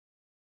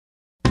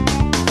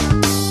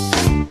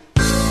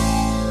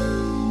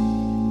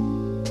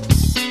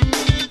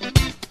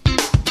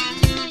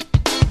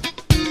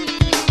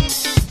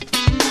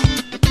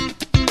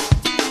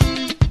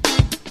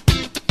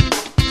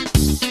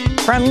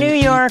From New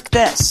York,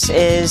 this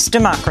is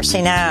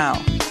Democracy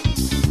Now!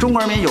 中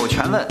国人民有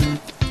权问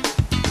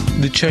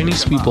The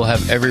Chinese people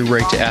have every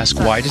right to ask,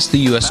 why does the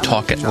U.S.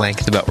 talk at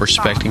length about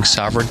respecting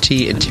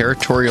sovereignty and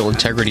territorial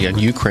integrity on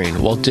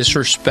Ukraine while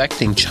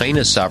disrespecting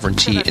China's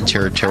sovereignty and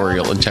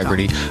territorial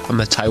integrity on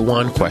the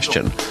Taiwan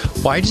question?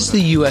 Why does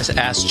the U.S.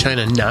 ask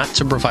China not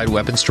to provide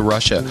weapons to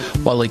Russia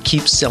while it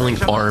keeps selling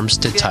arms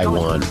to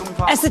Taiwan?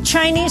 As the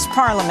Chinese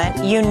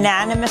parliament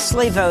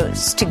unanimously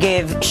votes to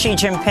give Xi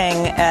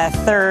Jinping a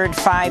third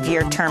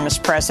five-year term as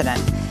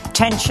president,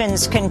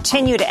 tensions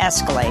continue to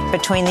escalate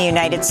between the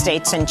United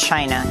States and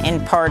China, in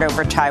part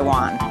over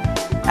Taiwan.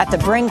 At the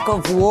brink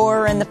of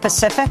war in the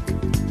Pacific?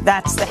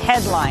 That's the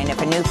headline of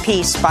a new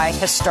piece by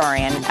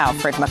historian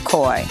Alfred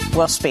McCoy.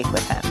 We'll speak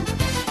with him.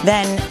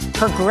 Then,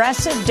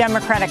 progressive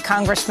Democratic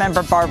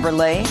Congressmember Barbara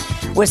Lee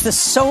was the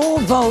sole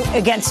vote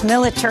against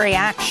military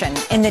action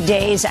in the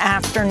days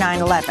after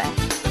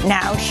 9/11.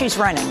 Now she's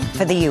running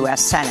for the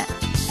U.S. Senate.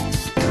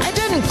 I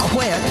didn't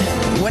quit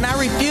when I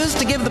refused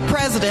to give the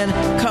president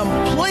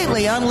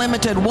completely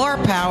unlimited war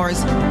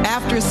powers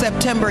after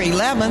September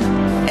 11th,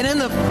 and in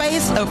the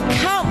face of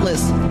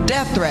countless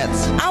death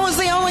threats. I was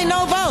the only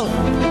no vote.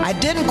 I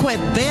didn't quit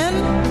then,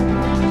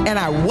 and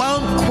I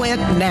won't quit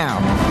now.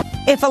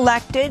 If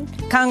elected,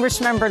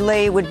 Congressmember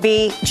Lee would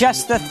be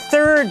just the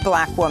third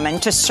black woman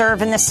to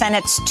serve in the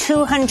Senate's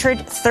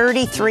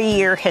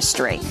 233-year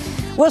history.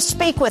 We'll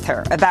speak with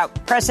her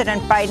about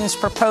President Biden's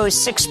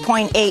proposed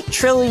 $6.8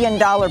 trillion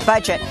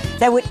budget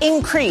that would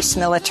increase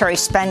military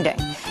spending.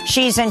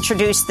 She's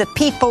introduced the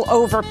People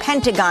Over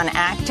Pentagon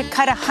Act to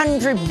cut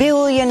 $100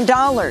 billion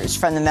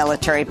from the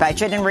military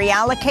budget and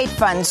reallocate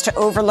funds to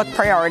overlooked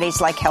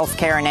priorities like health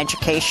care and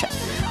education.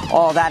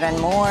 All that and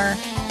more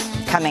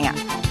coming up.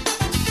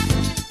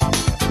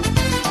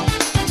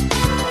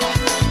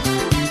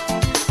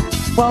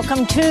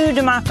 Welcome to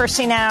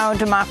Democracy Now!,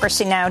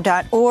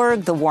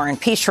 democracynow.org, the War and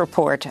Peace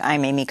Report.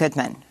 I'm Amy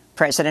Goodman.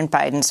 President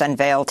Biden's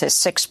unveiled his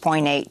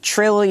 $6.8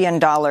 trillion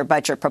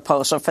budget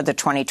proposal for the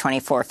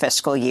 2024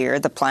 fiscal year.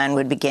 The plan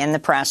would begin the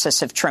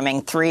process of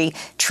trimming $3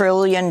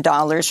 trillion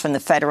from the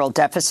federal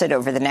deficit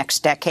over the next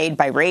decade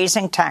by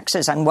raising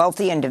taxes on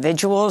wealthy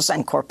individuals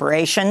and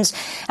corporations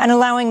and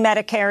allowing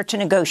Medicare to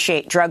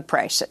negotiate drug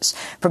prices.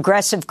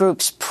 Progressive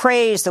groups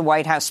praise the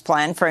White House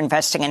plan for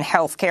investing in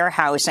health care,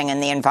 housing,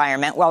 and the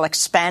environment while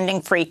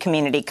expanding free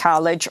community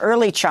college,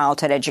 early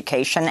childhood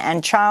education,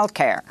 and child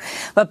care.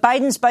 But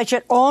Biden's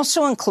budget also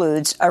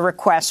includes a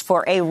request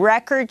for a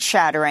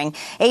record-shattering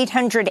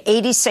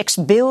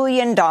 $886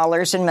 billion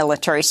in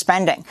military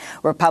spending.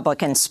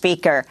 Republican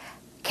Speaker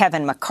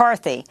Kevin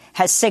McCarthy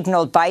has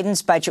signaled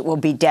Biden's budget will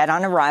be dead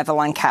on arrival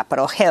on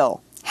Capitol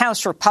Hill.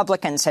 House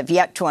Republicans have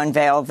yet to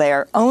unveil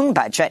their own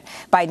budget.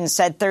 Biden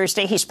said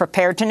Thursday he's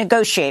prepared to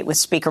negotiate with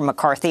Speaker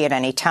McCarthy at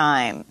any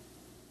time.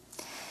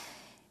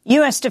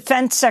 U.S.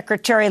 Defense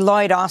Secretary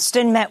Lloyd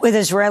Austin met with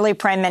Israeli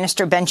Prime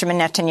Minister Benjamin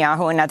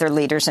Netanyahu and other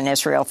leaders in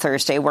Israel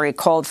Thursday, where he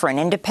called for an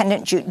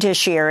independent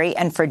judiciary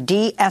and for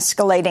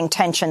de-escalating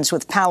tensions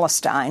with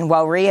Palestine,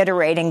 while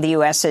reiterating the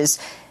U.S.'s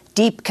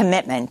deep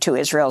commitment to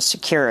Israel's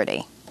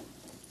security.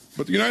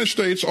 But the United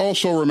States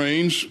also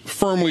remains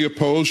firmly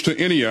opposed to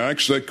any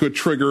acts that could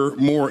trigger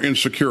more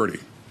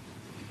insecurity,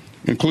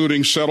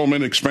 including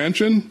settlement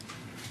expansion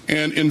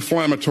and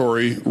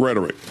inflammatory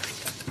rhetoric.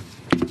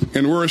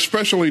 And we're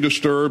especially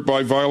disturbed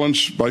by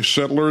violence by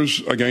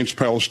settlers against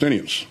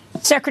Palestinians.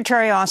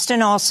 Secretary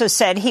Austin also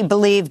said he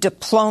believed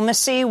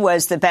diplomacy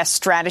was the best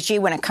strategy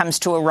when it comes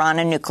to Iran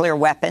and nuclear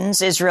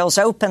weapons. Israel's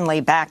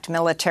openly backed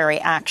military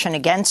action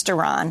against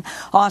Iran.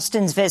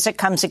 Austin's visit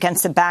comes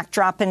against the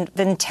backdrop of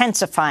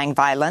intensifying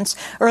violence.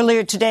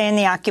 Earlier today in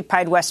the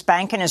occupied West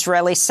Bank, an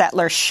Israeli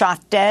settler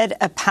shot dead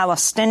a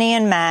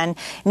Palestinian man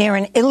near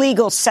an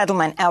illegal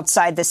settlement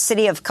outside the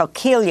city of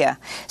Qalqilia.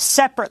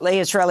 Separately,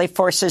 Israeli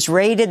forces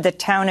raided the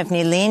town of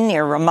Nilin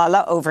near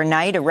Ramallah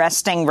overnight,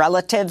 arresting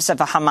relatives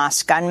of a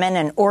Hamas gunman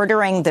and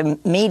ordering the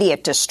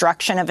immediate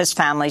destruction of his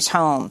family's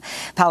home.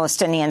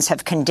 Palestinians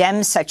have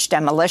condemned such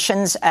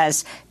demolitions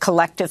as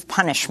collective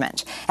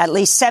punishment. At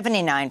least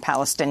 79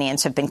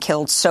 Palestinians have been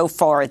killed so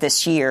far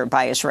this year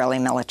by Israeli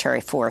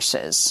military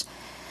forces.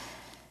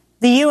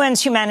 The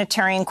UN's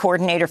humanitarian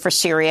coordinator for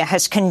Syria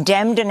has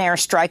condemned an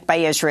airstrike by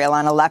Israel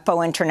on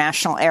Aleppo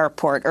International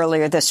Airport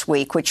earlier this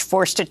week, which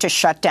forced it to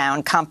shut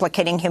down,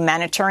 complicating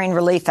humanitarian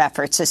relief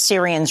efforts as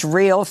Syrians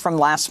reel from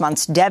last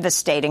month's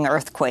devastating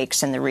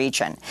earthquakes in the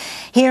region.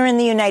 Here in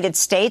the United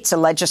States, a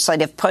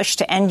legislative push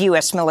to end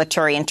U.S.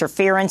 military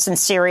interference in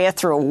Syria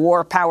through a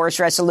war powers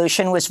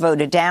resolution was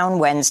voted down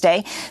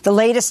Wednesday. The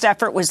latest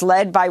effort was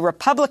led by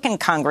Republican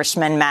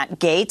Congressman Matt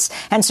Gaetz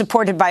and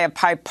supported by a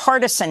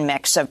bipartisan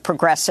mix of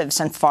progressives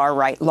and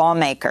far-right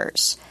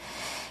lawmakers.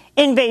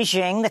 In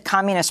Beijing, the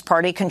Communist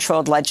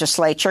Party-controlled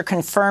legislature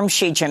confirmed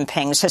Xi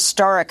Jinping's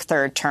historic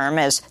third term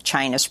as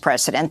China's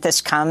president.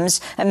 This comes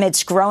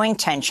amidst growing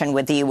tension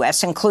with the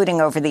U.S.,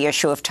 including over the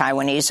issue of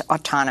Taiwanese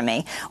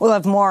autonomy. We'll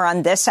have more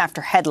on this after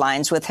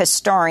headlines with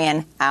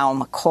historian Al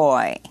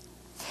McCoy.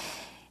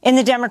 In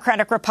the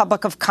Democratic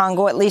Republic of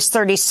Congo, at least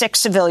 36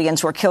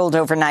 civilians were killed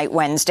overnight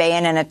Wednesday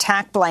in an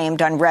attack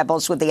blamed on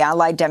rebels with the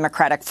Allied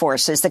Democratic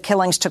Forces. The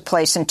killings took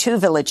place in 2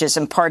 villages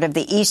in part of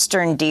the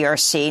eastern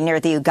DRC near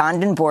the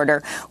Ugandan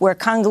border, where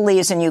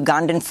Congolese and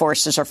Ugandan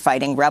forces are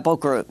fighting rebel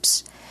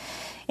groups.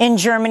 In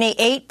Germany,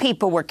 8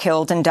 people were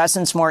killed and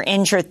dozens more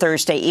injured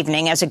Thursday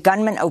evening as a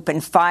gunman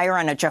opened fire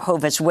on a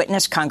Jehovah's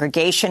Witness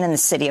congregation in the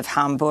city of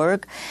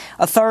Hamburg.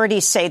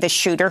 Authorities say the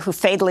shooter, who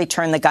fatally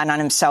turned the gun on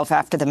himself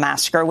after the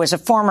massacre, was a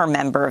former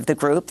member of the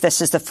group.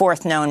 This is the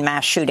 4th known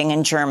mass shooting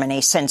in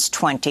Germany since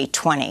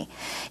 2020.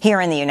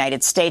 Here in the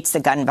United States, the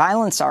Gun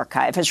Violence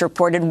Archive has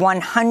reported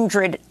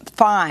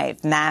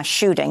 105 mass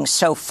shootings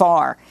so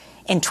far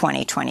in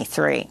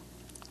 2023.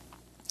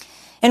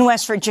 In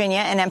West Virginia,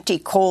 an empty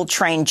coal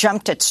train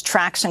jumped its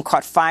tracks and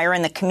caught fire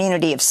in the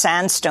community of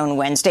Sandstone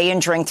Wednesday,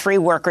 injuring 3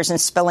 workers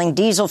and spilling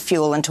diesel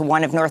fuel into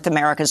one of North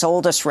America's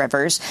oldest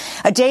rivers.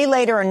 A day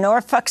later, a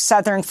Norfolk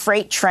Southern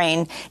freight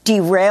train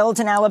derailed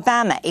in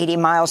Alabama, 80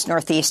 miles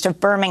northeast of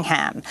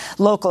Birmingham.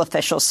 Local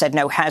officials said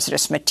no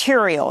hazardous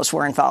materials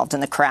were involved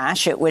in the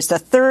crash. It was the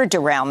 3rd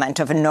derailment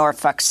of a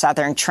Norfolk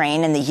Southern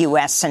train in the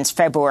U.S. since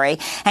February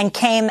and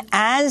came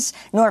as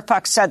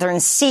Norfolk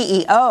Southern's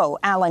CEO,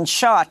 Alan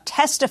Shaw,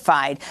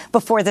 testified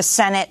before the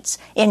Senate's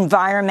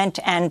Environment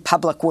and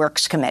Public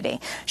Works Committee.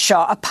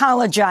 Shaw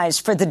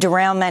apologized for the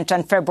derailment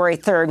on February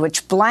 3rd,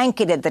 which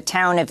blanketed the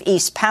town of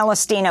East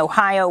Palestine,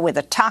 Ohio, with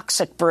a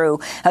toxic brew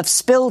of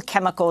spilled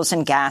chemicals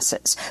and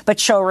gases.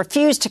 But Shaw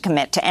refused to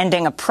commit to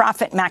ending a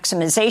profit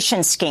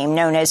maximization scheme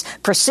known as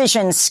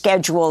precision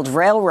scheduled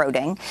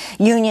railroading.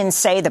 Unions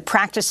say the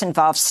practice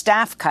involves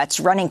staff cuts,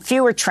 running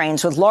fewer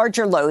trains with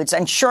larger loads,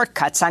 and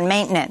shortcuts on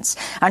maintenance.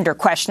 Under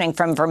questioning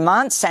from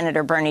Vermont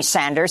Senator Bernie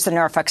Sanders, the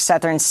Norfolk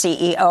Southern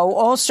CEO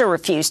also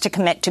refused to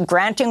commit to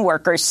granting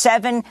workers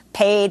 7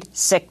 paid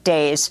sick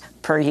days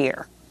per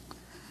year.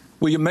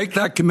 Will you make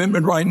that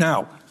commitment right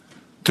now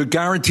to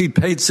guarantee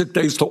paid sick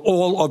days to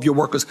all of your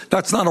workers?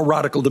 That's not a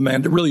radical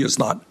demand. It really is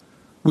not.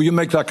 Will you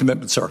make that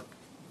commitment, sir?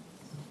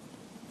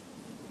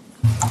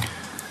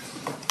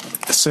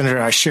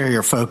 Senator, I share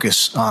your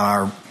focus on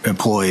our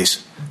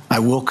employees. I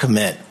will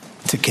commit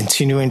to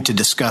continuing to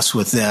discuss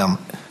with them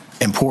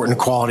important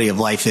quality of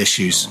life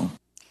issues.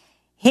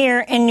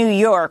 Here in New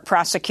York,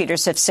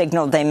 prosecutors have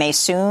signaled they may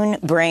soon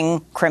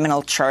bring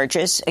criminal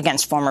charges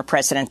against former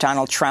President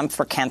Donald Trump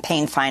for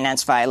campaign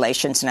finance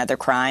violations and other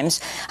crimes.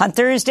 On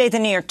Thursday, the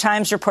New York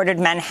Times reported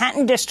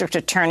Manhattan District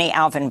Attorney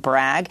Alvin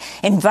Bragg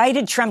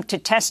invited Trump to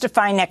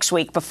testify next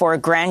week before a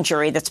grand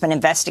jury that's been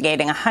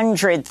investigating a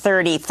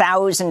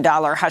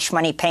 $130,000 hush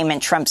money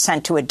payment Trump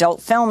sent to adult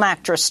film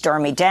actress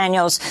Stormy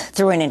Daniels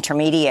through an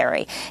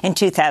intermediary. In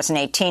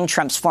 2018,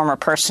 Trump's former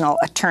personal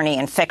attorney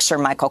and fixer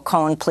Michael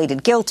Cohen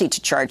pleaded guilty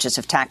to charges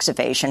of tax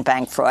evasion,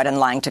 bank fraud, and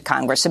lying to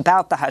Congress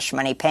about the hush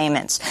money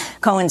payments.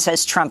 Cohen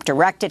says Trump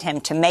directed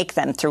him to make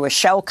them through a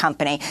shell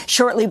company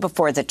shortly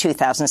before the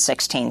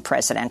 2016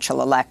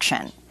 presidential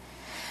election.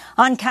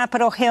 On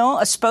Capitol Hill,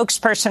 a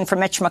spokesperson for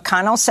Mitch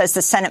McConnell says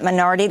the Senate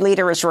Minority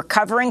Leader is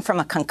recovering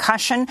from a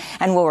concussion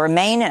and will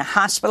remain in a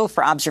hospital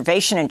for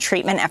observation and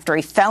treatment after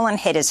he fell and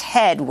hit his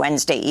head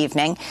Wednesday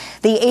evening.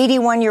 The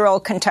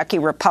 81-year-old Kentucky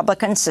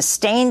Republican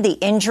sustained the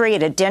injury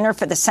at a dinner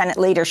for the Senate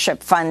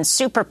Leadership Fund's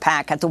Super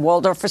PAC at the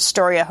Waldorf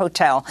Astoria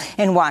Hotel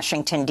in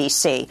Washington,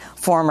 D.C.,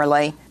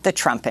 formerly the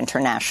Trump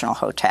International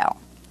Hotel.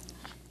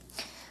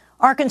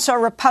 Arkansas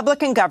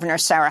Republican Governor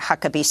Sarah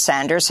Huckabee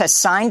Sanders has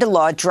signed a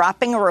law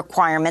dropping a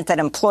requirement that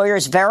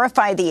employers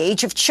verify the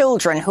age of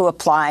children who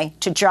apply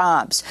to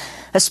jobs.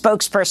 A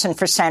spokesperson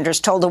for Sanders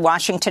told the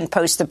Washington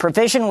Post the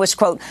provision was,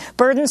 quote,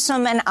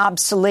 burdensome and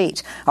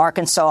obsolete.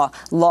 Arkansas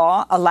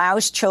law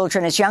allows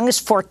children as young as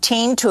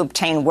 14 to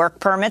obtain work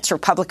permits.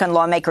 Republican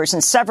lawmakers in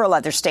several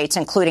other states,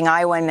 including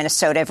Iowa and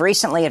Minnesota, have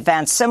recently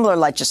advanced similar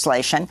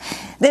legislation.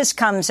 This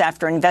comes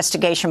after an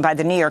investigation by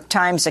the New York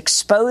Times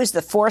exposed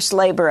the forced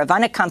labor of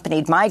unaccompanied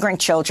migrant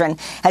children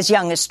as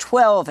young as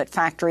 12 at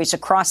factories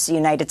across the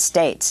United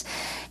States.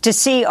 To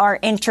see our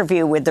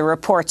interview with the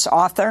report's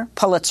author,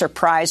 Pulitzer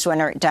Prize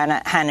winner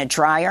Hannah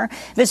Dreier,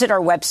 visit our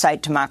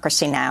website,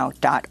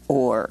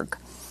 democracynow.org.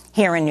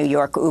 Here in New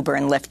York, Uber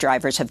and Lyft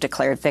drivers have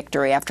declared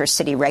victory after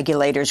city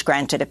regulators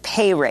granted a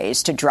pay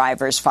raise to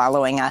drivers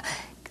following a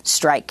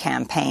strike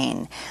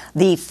campaign.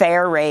 The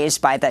fare raise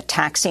by the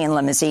Taxi and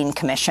Limousine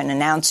Commission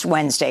announced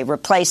Wednesday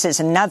replaces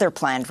another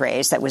planned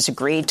raise that was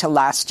agreed to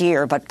last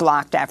year but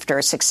blocked after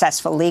a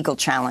successful legal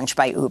challenge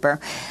by Uber.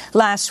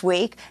 Last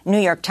week, New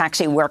York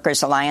Taxi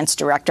Workers Alliance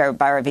Director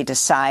Bhairavi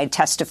Desai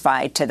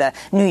testified to the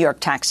New York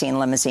Taxi and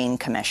Limousine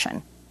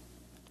Commission.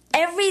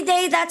 Every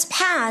day that's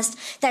passed,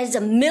 that is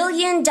 $1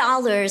 million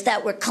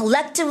that we're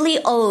collectively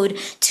owed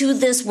to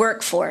this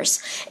workforce.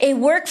 A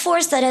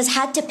workforce that has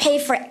had to pay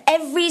for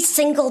every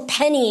single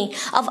penny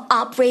of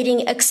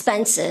operating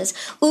expenses.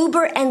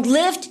 Uber and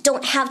Lyft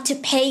don't have to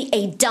pay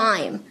a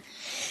dime.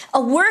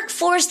 A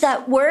workforce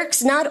that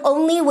works not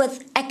only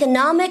with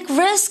economic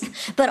risk,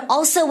 but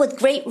also with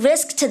great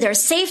risk to their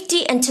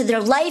safety and to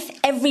their life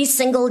every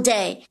single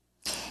day.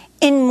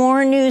 In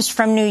more news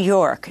from New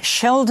York,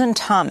 Sheldon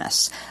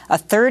Thomas, a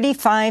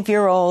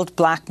 35-year-old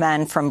black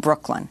man from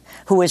Brooklyn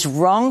who was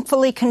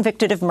wrongfully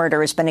convicted of murder,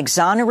 has been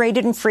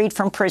exonerated and freed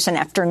from prison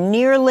after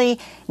nearly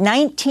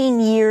 19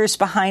 years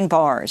behind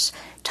bars.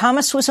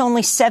 Thomas was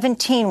only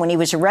 17 when he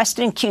was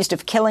arrested and accused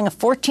of killing a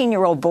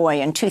 14-year-old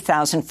boy in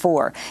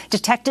 2004.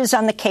 Detectives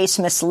on the case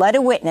misled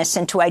a witness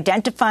into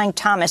identifying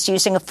Thomas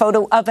using a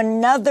photo of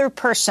another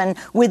person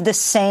with the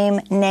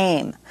same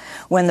name.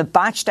 When the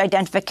botched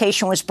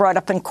identification was brought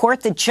up in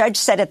court, the judge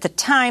said at the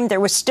time there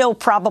was still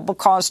probable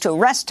cause to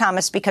arrest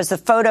Thomas because the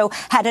photo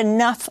had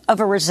enough of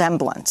a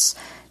resemblance.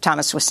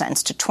 Thomas was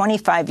sentenced to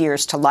 25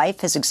 years to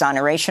life. His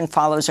exoneration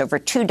follows over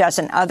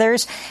 24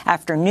 others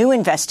after new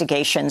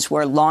investigations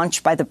were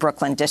launched by the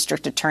Brooklyn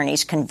District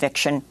Attorney's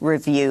Conviction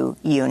Review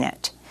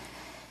Unit.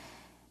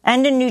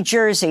 And in New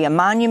Jersey, a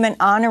monument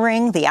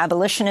honoring the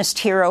abolitionist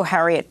hero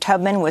Harriet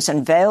Tubman was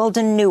unveiled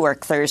in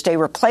Newark Thursday,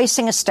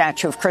 replacing a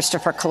statue of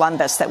Christopher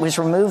Columbus that was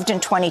removed in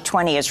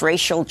 2020 as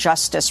racial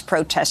justice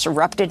protests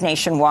erupted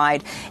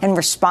nationwide in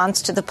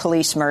response to the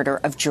police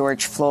murder of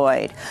George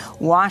Floyd.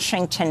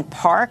 Washington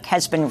Park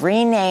has been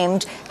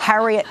renamed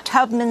Harriet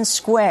Tubman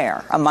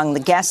Square. Among the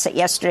guests at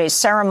yesterday's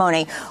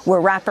ceremony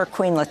were rapper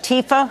Queen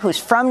Latifah, who's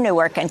from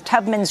Newark, and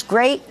Tubman's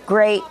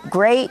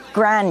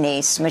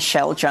great-great-great-grandniece,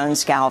 Michelle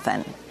Jones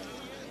Galvin.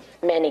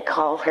 Many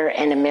call her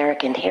an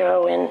American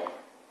heroine.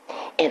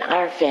 In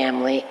our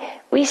family,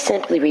 we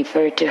simply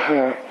refer to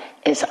her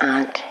as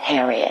Aunt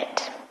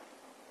Harriet.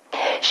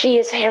 She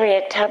is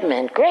Harriet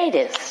Tubman,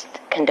 greatest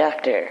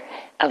conductor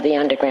of the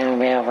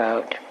Underground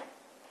Railroad.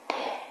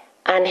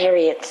 Aunt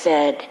Harriet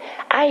said,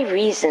 "I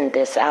reasoned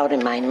this out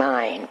in my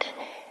mind.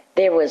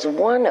 There was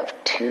one of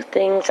two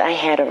things I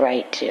had a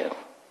right to,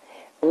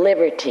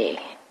 liberty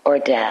or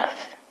death.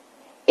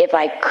 If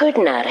I could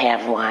not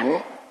have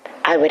one,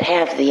 I would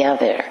have the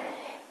other.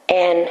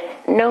 And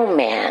no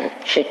man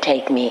should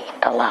take me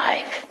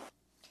alive."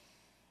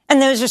 And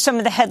those are some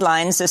of the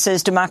headlines. This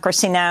is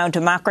Democracy Now!,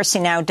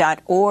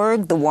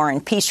 democracynow.org, the War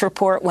and Peace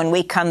Report. When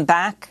we come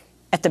back,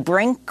 at the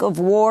brink of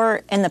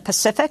war in the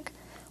Pacific,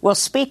 we'll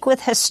speak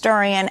with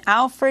historian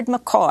Alfred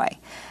McCoy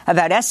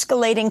about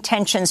escalating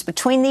tensions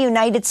between the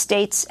United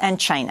States and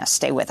China.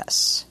 Stay with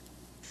us.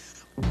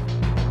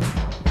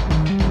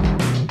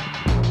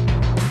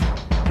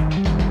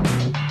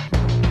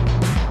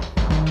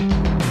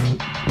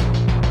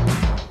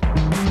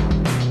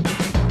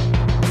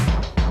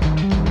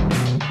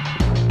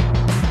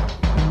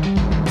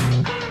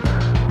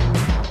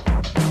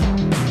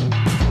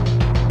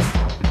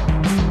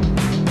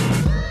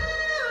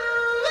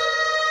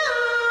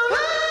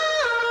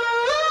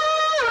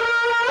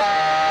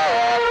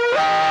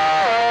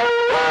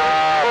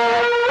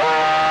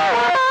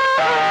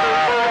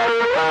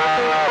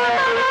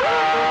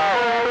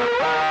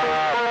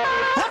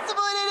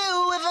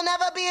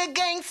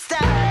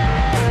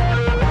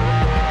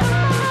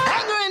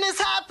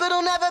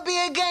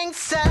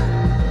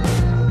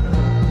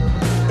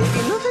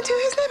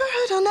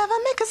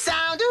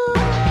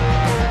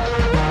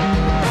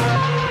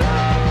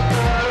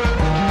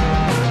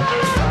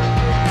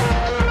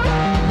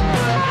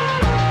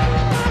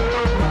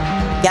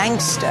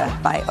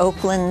 Gangsta by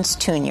Oakland's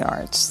Tune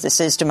Yards. This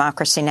is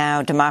Democracy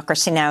Now!,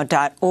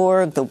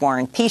 democracynow.org, the War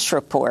and Peace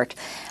Report.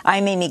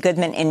 I'm Amy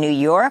Goodman in New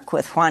York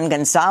with Juan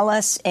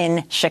Gonzalez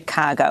in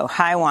Chicago.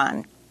 Hi,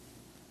 Juan.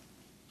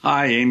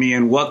 Hi, Amy,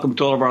 and welcome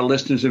to all of our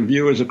listeners and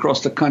viewers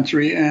across the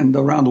country and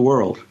around the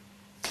world.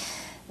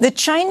 The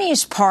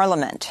Chinese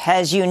parliament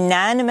has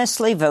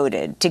unanimously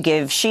voted to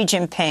give Xi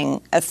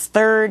Jinping a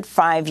third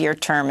 5-year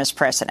term as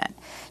president.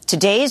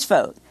 Today's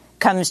vote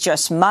comes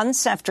just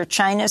months after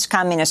China's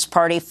Communist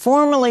Party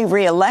formally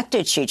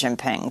re-elected Xi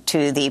Jinping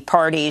to the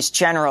party's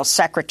general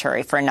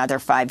secretary for another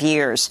 5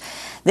 years.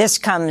 This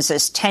comes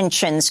as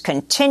tensions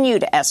continue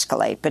to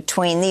escalate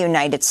between the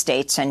United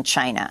States and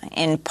China,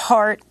 in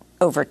part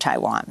over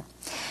Taiwan.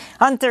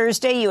 On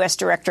Thursday, U.S.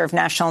 Director of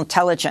National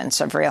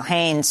Intelligence Avril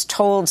Haines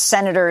told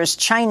senators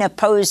China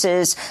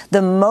poses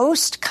the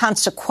most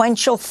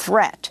consequential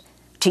threat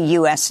to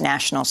U.S.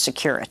 national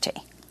security.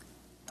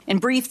 In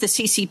brief, the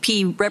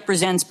CCP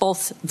represents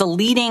both the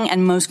leading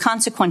and most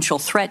consequential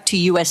threat to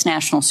U.S.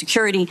 national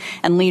security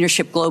and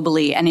leadership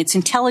globally, and its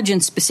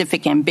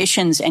intelligence-specific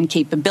ambitions and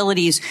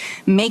capabilities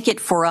make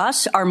it, for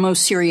us, our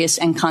most serious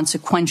and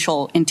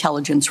consequential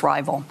intelligence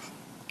rival.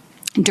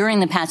 During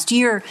the past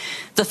year,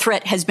 the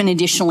threat has been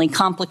additionally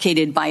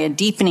complicated by a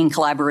deepening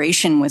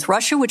collaboration with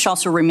Russia, which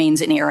also remains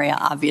an area,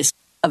 obviously,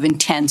 of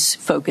intense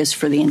focus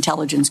for the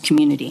intelligence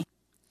community.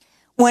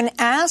 When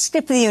asked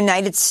if the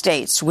United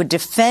States would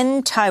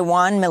defend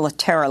Taiwan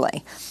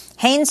militarily,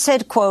 Haines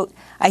said, quote,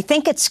 "I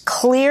think it's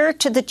clear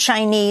to the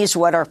Chinese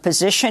what our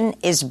position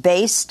is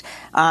based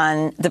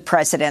on the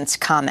president's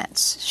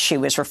comments." She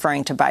was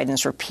referring to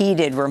Biden's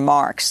repeated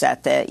remarks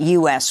that the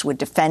U.S. would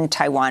defend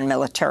Taiwan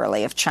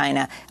militarily if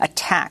China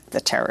attacked the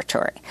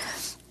territory.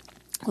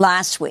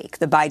 Last week,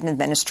 the Biden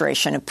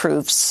administration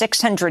approved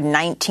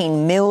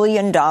 $619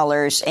 million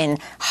in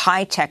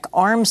high-tech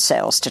arms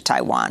sales to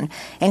Taiwan,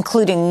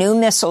 including new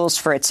missiles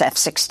for its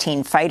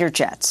F-16 fighter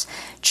jets.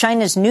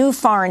 China's new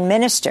foreign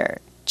minister,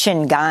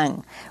 Qin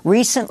Gang,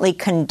 recently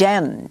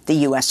condemned the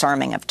U.S.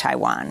 arming of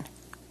Taiwan.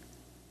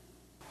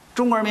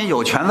 中国人民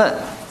有权问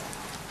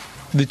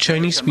The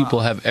Chinese people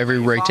have every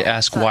right to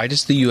ask, why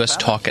does the U.S.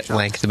 talk at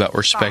length about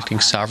respecting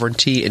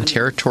sovereignty and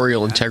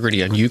territorial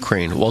integrity on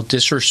Ukraine while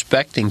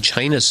disrespecting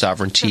China's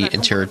sovereignty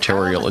and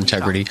territorial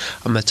integrity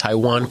on the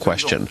Taiwan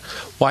question?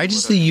 Why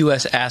does the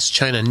U.S. ask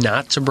China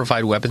not to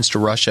provide weapons to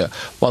Russia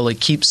while it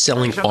keeps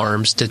selling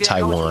arms to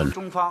Taiwan?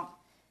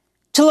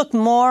 To look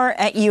more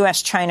at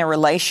U.S.-China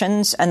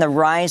relations and the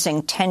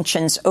rising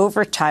tensions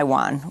over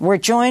Taiwan, we're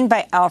joined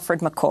by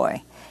Alfred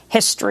McCoy,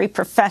 history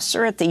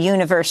professor at the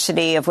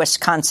University of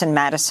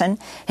Wisconsin-Madison.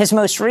 His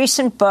most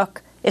recent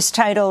book is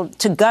titled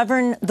To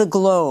Govern the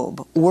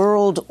Globe,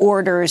 World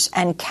Orders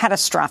and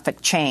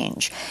Catastrophic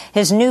Change.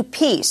 His new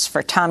piece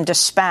for Tom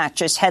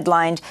Dispatch is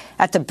headlined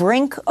At the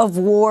Brink of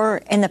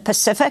War in the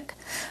Pacific.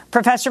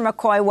 Professor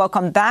McCoy,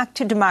 welcome back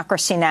to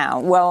Democracy Now!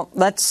 Well,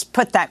 let's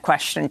put that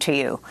question to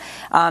you.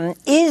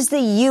 Is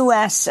the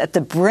U.S. at the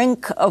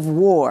brink of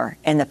war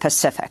in the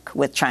Pacific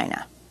with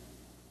China?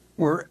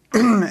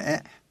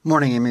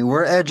 Morning, Amy.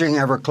 We're edging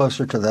ever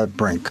closer to that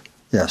brink.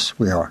 Yes,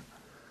 we are.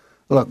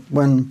 Look,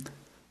 when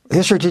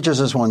history teaches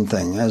us one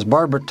thing, as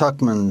Barbara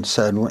Tuchman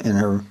said in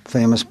her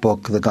famous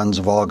book, The Guns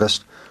of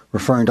August,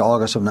 referring to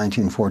August of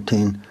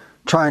 1914,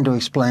 trying to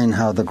explain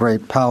how the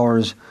great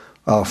powers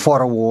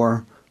fought a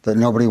war that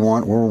nobody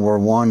wanted, World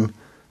War I.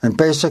 And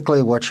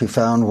basically what she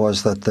found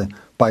was that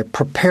by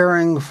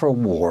preparing for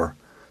war,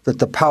 that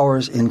the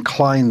powers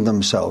inclined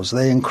themselves.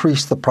 They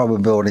increased the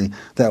probability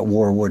that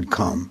war would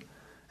come.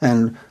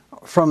 And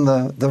from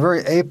the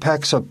very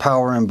apex of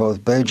power in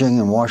both Beijing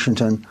and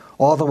Washington,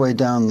 all the way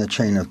down the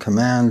chain of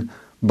command,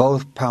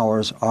 both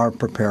powers are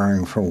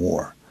preparing for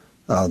war.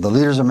 The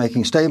leaders are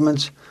making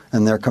statements,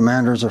 and their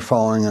commanders are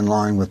following in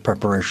line with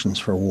preparations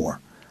for war.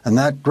 And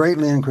that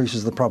greatly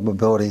increases the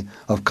probability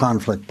of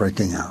conflict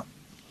breaking out.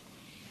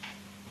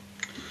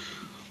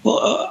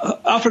 Well,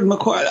 Alfred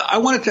McCoy, I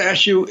wanted to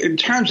ask you, in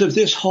terms of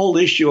this whole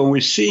issue, and we're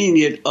seeing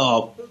it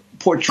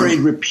portrayed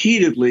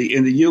repeatedly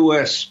in the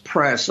U.S.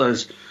 press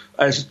as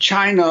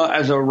China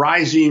as a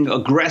rising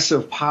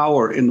aggressive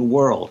power in the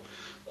world.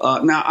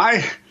 Now,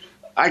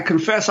 I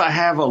confess I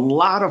have a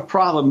lot of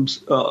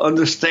problems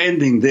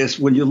understanding this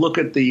when you look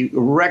at the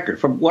record.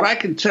 From what I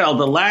can tell,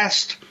 the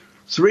last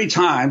 3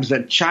 times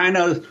that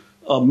China's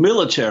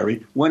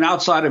military went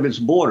outside of its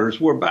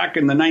borders were back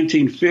in the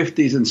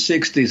 1950s and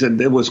 60s, and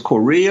there was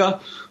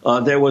Korea.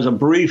 There was a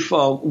brief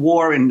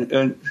war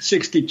in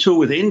 62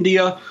 with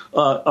India,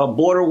 a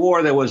border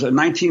war. There was a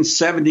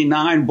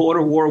 1979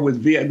 border war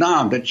with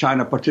Vietnam that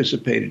China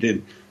participated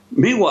in.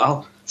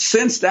 Meanwhile,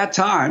 since that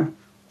time,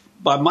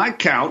 by my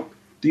count,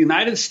 the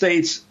United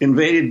States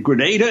invaded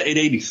Grenada in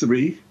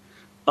 83,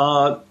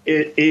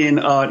 in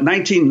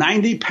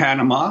 1990,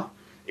 Panama,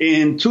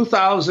 in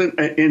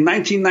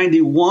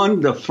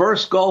 1991, the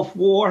first Gulf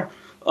War,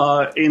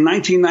 in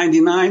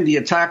 1999,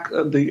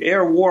 the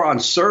air war on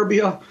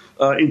Serbia,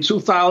 in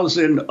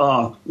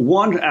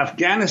 2001,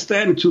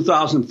 Afghanistan, in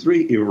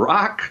 2003,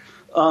 Iraq,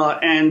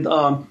 and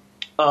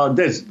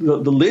there's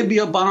the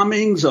Libya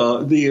bombings,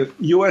 the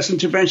U.S.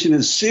 intervention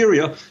in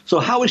Syria. So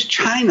how is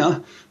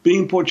China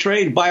being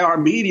portrayed by our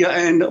media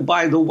and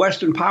by the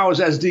Western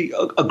powers as the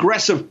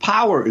aggressive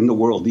power in the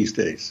world these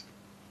days?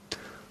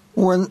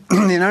 When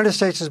the United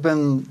States has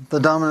been the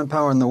dominant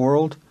power in the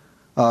world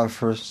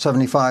for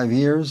 75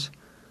 years,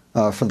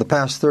 for the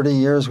past 30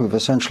 years, we've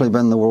essentially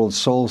been the world's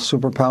sole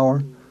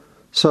superpower.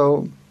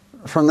 So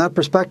from that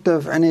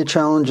perspective, any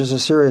challenge is a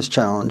serious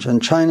challenge,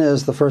 and China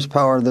is the first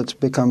power that's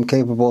become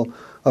capable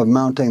of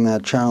mounting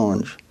that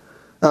challenge.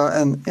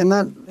 And in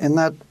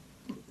that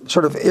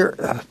sort of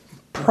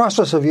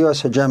process of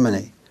U.S.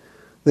 hegemony,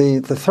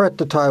 the threat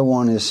to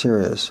Taiwan is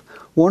serious.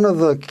 One of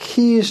the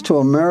keys to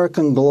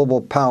American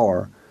global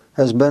power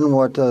has been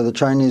what the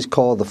Chinese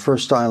call the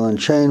first island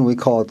chain. We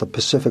call it the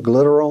Pacific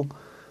Littoral.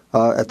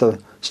 At the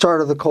start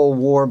of the Cold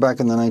War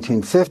back in the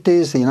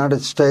 1950s, the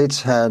United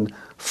States had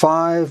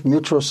 5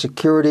 mutual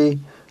security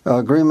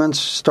agreements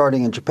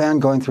starting in Japan,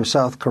 going through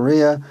South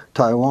Korea,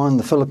 Taiwan,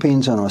 the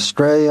Philippines, and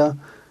Australia.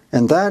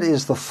 And that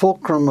is the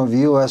fulcrum of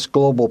U.S.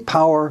 global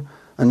power,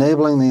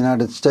 enabling the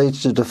United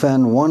States to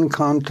defend one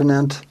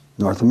continent,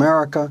 North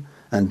America,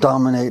 and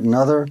dominate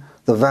another,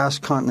 the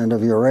vast continent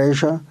of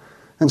Eurasia.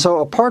 And so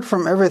apart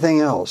from everything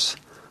else,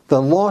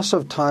 the loss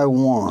of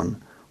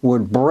Taiwan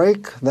would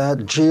break that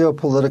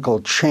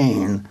geopolitical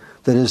chain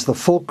that is the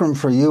fulcrum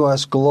for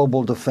U.S.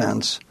 global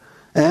defense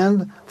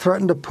and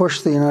threaten to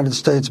push the United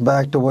States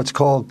back to what's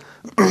called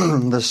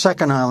the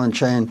second island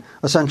chain,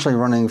 essentially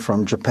running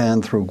from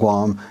Japan through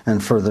Guam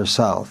and further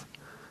south.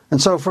 And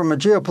so from a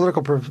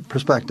geopolitical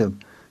perspective,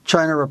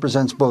 China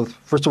represents both,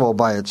 first of all,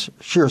 by its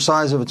sheer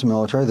size of its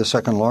military, the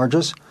second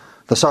largest,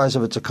 the size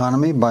of its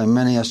economy, by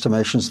many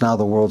estimations now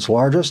the world's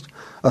largest,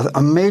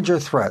 a major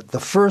threat, the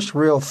first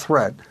real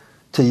threat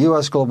to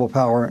U.S. global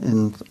power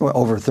in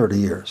over 30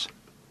 years.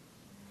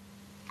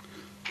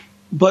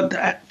 But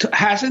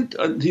hasn't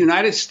the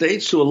United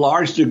States, to a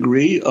large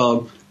degree,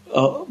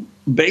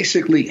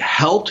 basically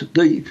helped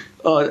the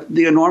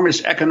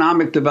enormous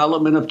economic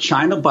development of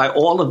China by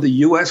all of the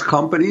U.S.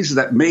 companies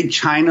that made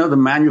China the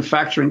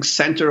manufacturing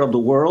center of the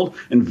world,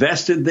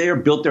 invested there,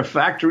 built their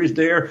factories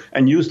there,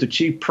 and used the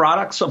cheap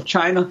products of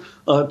China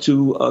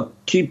to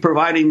keep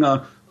providing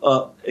a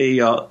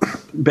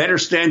better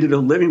standard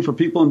of living for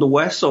people in the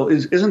West? So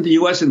isn't the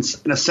U.S.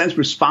 in a sense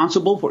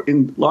responsible for,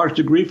 in large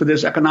degree, for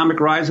this economic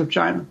rise of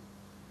China?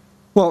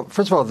 Well,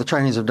 first of all, the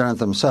Chinese have done it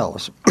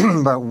themselves.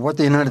 But what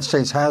the United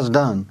States has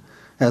done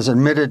has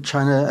admitted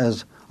China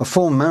as a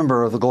full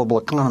member of the global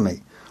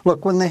economy.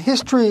 Look, when the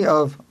history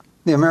of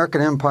the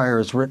American empire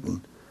is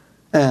written,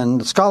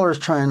 and scholars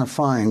trying to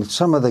find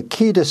some of the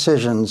key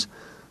decisions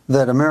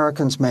that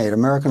American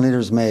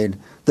leaders made,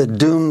 that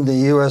doomed the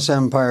U.S.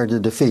 empire to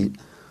defeat,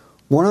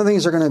 one of the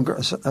things they're going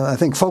to, I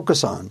think,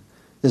 focus on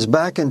is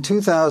back in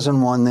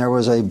 2001, there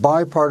was a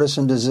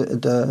bipartisan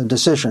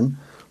decision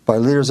by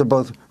leaders of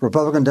both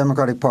Republican and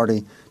Democratic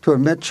Party to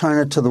admit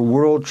China to the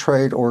World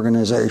Trade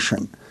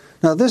Organization.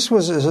 Now, this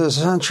was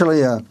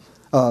essentially an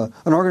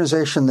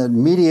organization that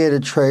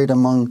mediated trade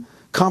among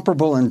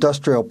comparable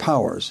industrial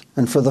powers.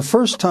 And for the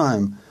first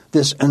time,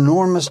 this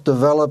enormous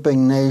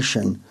developing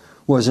nation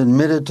was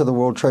admitted to the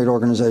World Trade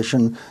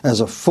Organization as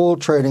a full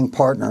trading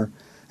partner.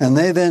 And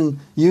they then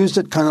used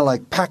it kind of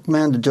like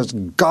Pac-Man to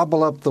just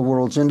gobble up the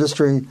world's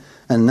industry.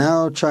 And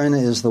now China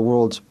is the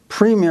world's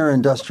premier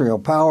industrial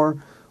power,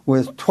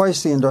 with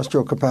twice the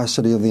industrial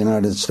capacity of the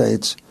United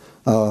States,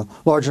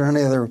 larger than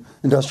any other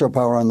industrial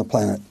power on the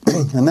planet.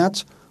 And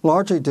that's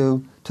largely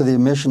due to the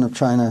admission of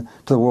China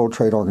to the World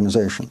Trade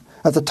Organization.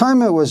 At the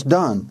time it was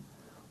done,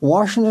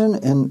 Washington,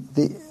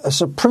 in a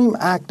supreme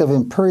act of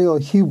imperial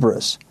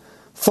hubris,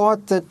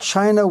 thought that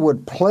China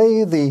would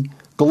play the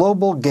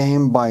global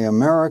game by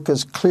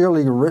America's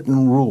clearly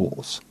written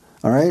rules,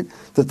 all right?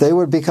 That they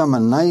would become a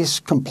nice,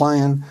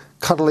 compliant,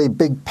 cuddly,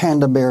 big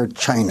panda bear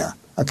China.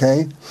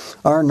 Okay,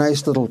 our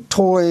nice little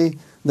toy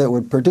that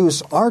would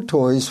produce our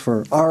toys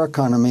for our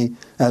economy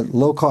at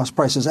low-cost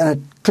prices, and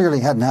it clearly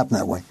hadn't happened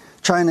that way.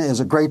 China is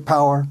a great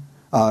power.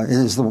 It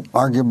is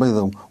arguably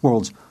the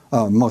world's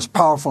most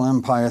powerful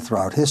empire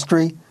throughout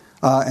history,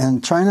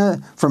 and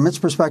China, from its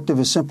perspective,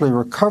 is simply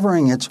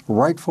recovering its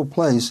rightful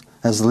place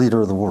as the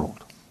leader of the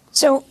world.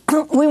 So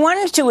we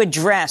wanted to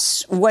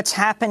address what's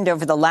happened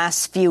over the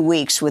last few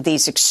weeks with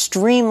these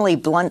extremely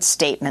blunt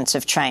statements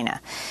of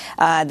China.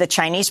 The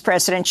Chinese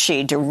President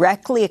Xi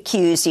directly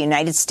accused the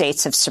United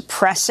States of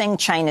suppressing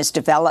China's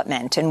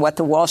development in what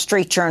the Wall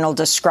Street Journal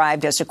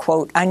described as a,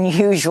 quote,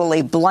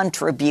 unusually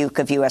blunt rebuke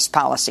of U.S.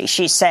 policy.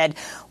 She said,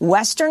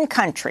 Western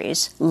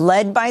countries,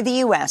 led by the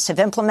U.S., have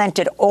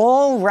implemented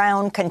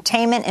all-round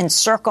containment,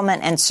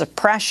 encirclement, and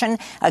suppression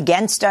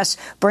against us,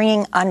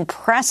 bringing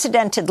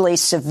unprecedentedly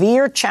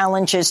severe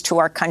challenges to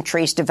our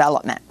country's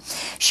development.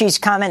 Xi's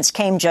comments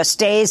came just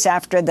days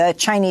after the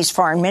Chinese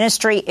Foreign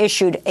Ministry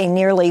issued a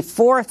nearly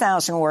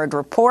 4,000-word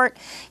report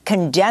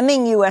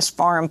condemning U.S.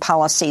 foreign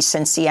policy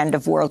since the end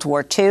of World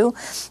War II.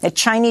 The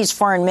Chinese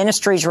Foreign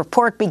Ministry's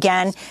report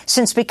began,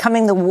 since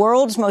becoming the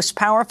world's most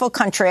powerful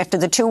country after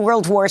the two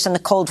world wars and the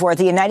Cold War,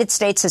 the United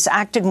States has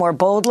acted more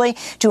boldly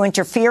to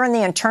interfere in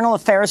the internal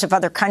affairs of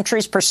other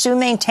countries, pursue,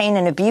 maintain,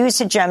 and abuse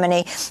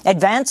hegemony,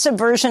 advance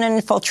subversion and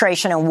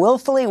infiltration, and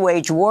willfully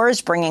wage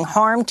wars, bringing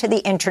harm to the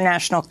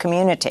international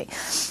community.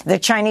 The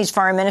Chinese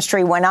Foreign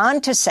Ministry went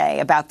on to say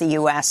about the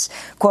U.S.,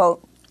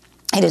 quote,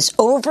 it has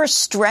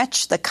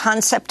overstretched the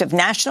concept of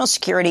national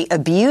security,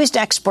 abused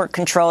export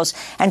controls,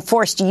 and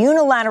forced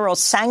unilateral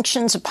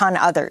sanctions upon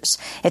others.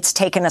 It's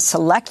taken a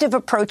selective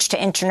approach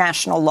to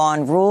international law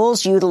and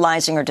rules,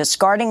 utilizing or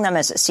discarding them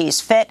as it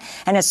sees fit,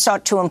 and has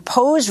sought to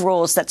impose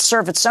rules that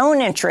serve its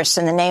own interests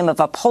in the name of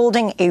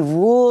upholding a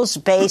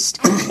rules-based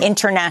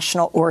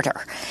international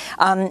order.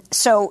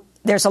 So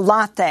there's a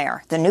lot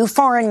there. The new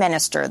foreign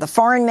minister, the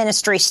foreign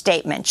ministry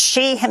statement,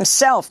 Xi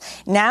himself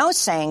now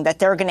saying that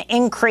they're going to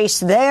increase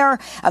their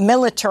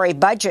military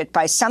budget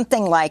by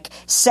something like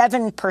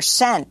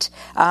 7%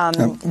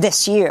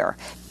 this year.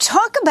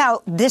 Talk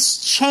about this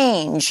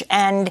change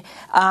and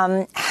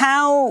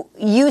how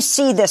you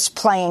see this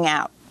playing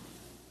out.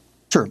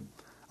 Sure.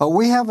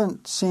 We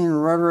haven't seen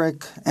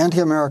rhetoric,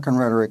 anti-American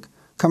rhetoric,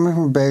 coming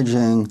from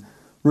Beijing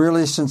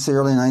really since the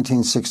early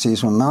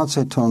 1960s when Mao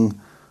Zedong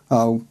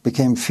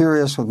became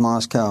furious with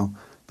Moscow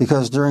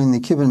because during the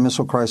Cuban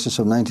Missile Crisis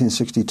of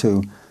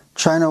 1962,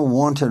 China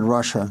wanted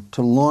Russia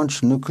to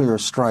launch nuclear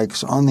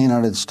strikes on the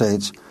United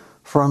States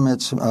from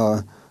its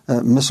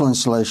missile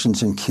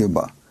installations in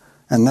Cuba.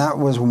 And that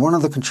was one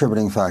of the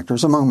contributing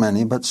factors, among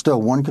many, but still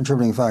one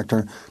contributing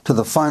factor to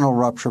the final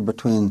rupture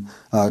between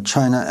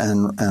China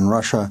and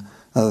Russia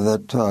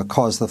that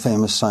caused the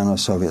famous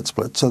Sino-Soviet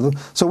split.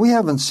 So we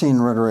haven't seen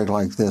rhetoric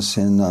like this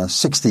in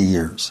 60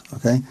 years,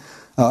 okay?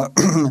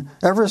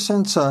 Ever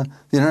since the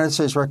United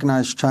States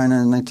recognized China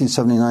in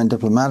 1979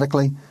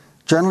 diplomatically,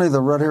 generally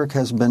the rhetoric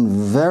has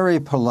been very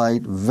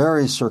polite,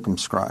 very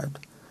circumscribed.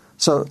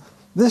 So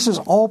this is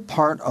all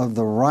part of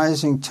the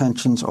rising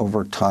tensions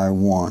over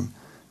Taiwan.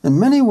 In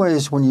many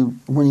ways, when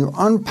you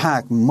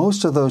unpack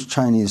most of those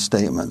Chinese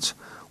statements,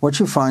 what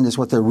you find is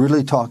what they're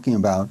really talking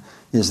about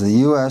is the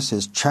U.S.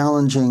 is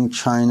challenging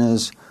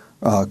China's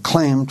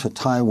claim to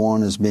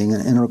Taiwan as being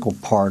an integral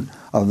part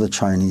of the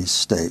Chinese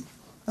state.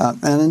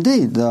 And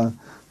indeed,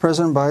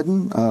 President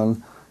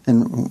Biden,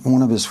 in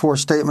one of his 4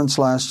 statements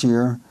last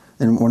year,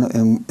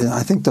 in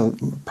I think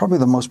probably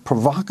the most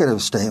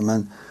provocative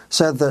statement,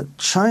 said that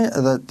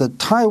that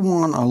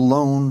Taiwan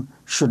alone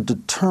should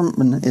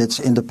determine its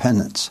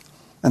independence.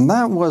 And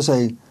that was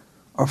a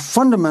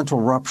fundamental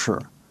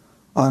rupture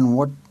on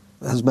what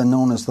has been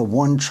known as the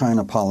One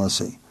China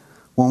policy.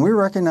 When we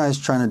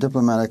recognized China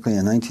diplomatically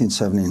in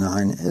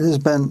 1979, it has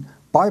been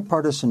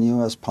bipartisan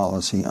U.S.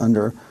 policy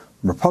under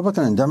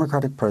Republican and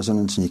Democratic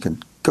presidents, and you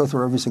can go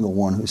through every single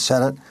one who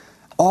said it.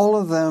 All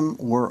of them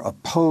were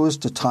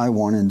opposed to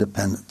Taiwan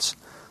independence.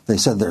 They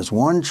said there's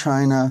one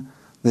China.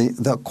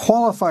 The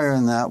qualifier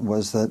in that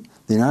was that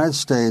the United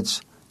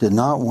States did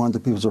not want the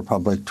People's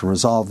Republic to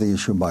resolve the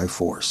issue by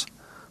force.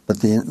 But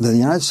the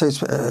United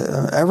States,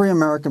 every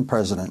American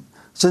president,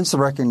 since the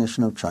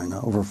recognition of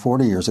China over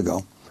 40 years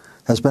ago,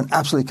 has been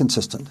absolutely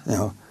consistent.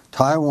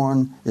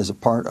 Taiwan is a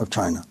part of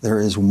China. There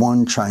is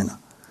one China.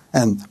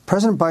 And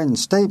President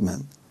Biden's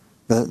statement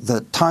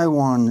that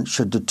Taiwan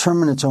should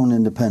determine its own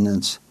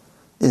independence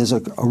is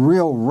a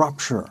real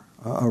rupture,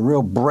 a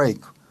real break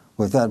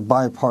with that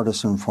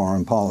bipartisan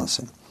foreign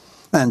policy.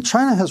 And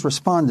China has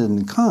responded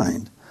in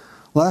kind.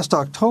 Last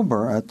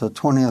October at the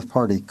 20th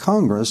Party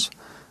Congress,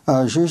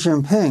 Xi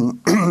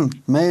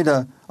Jinping made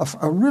a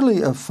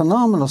really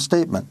phenomenal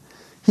statement.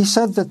 He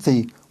said that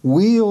the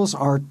wheels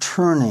are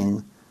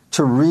turning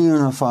to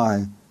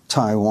reunify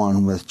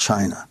Taiwan with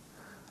China.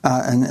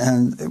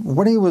 And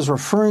what he was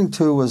referring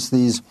to was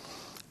these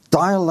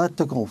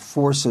dialectical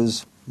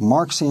forces,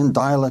 Marxian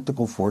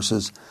dialectical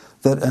forces,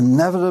 that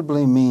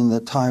inevitably mean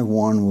that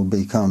Taiwan will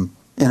become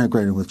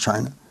integrated with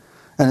China.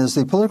 And as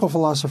the political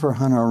philosopher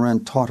Hannah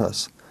Arendt taught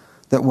us,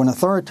 that when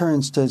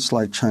authoritarian states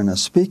like China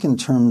speak in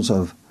terms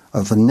of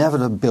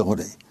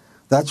inevitability,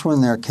 that's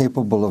when they're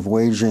capable of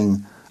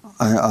waging,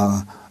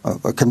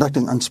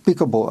 conducting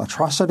unspeakable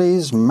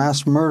atrocities,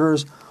 mass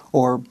murders,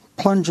 or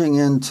plunging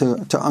into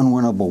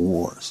unwinnable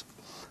wars.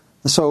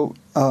 So,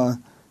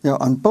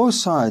 on both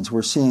sides,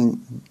 we're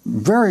seeing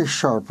very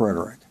sharp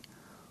rhetoric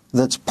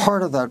that's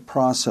part of that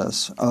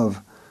process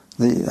of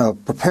the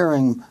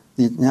preparing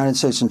the United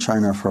States and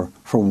China for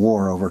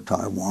war over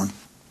Taiwan.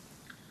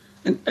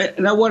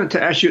 And I wanted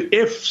to ask you,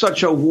 if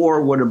such a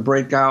war were to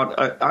break out,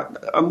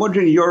 I'm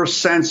wondering your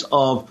sense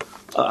of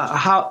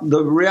how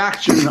the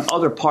reaction in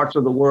other parts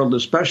of the world,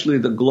 especially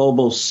the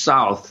global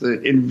South,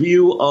 in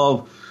view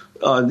of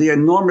the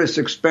enormous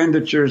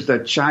expenditures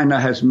that China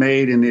has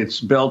made in its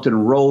Belt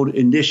and Road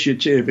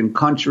Initiative in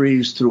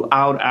countries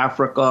throughout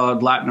Africa,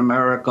 Latin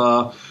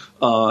America,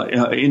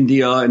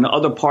 India, and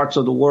other parts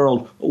of the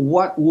world.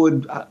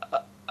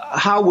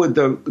 How would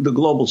the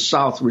global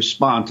South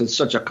respond to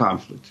such a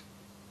conflict?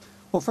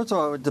 Well, first of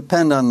all, it would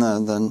depend on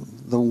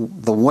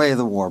the way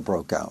the war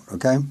broke out,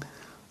 okay?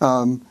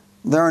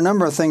 There are a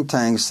number of think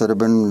tanks that have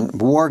been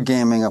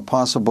wargaming a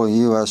possible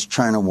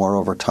U.S.-China war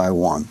over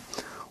Taiwan.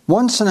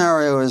 One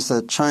scenario is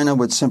that China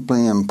would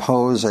simply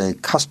impose a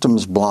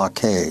customs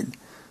blockade,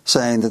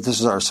 saying that this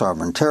is our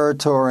sovereign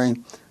territory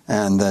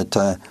and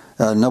that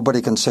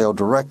nobody can sail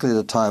directly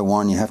to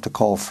Taiwan. You have to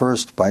call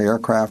first by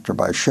aircraft or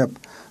by ship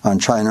on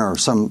China or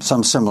some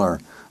similar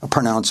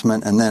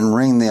pronouncement, and then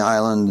ring the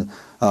island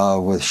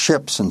with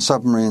ships and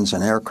submarines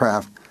and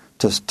aircraft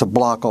to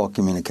block all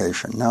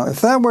communication. Now,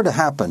 if that were to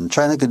happen,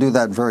 China could do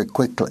that very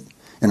quickly,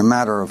 in a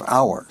matter of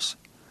hours.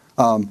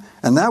 And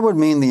that would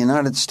mean the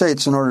United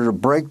States, in order to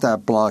break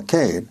that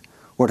blockade,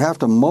 would have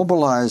to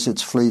mobilize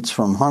its fleets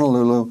from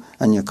Honolulu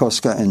and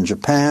Yokosuka in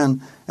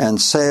Japan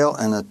and sail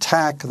and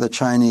attack the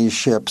Chinese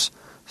ships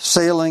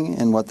sailing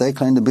in what they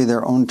claim to be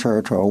their own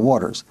territorial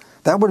waters.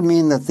 That would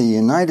mean that the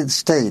United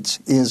States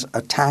is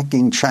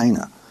attacking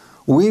China.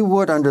 We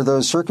would, under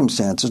those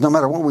circumstances, no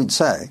matter what we'd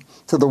say,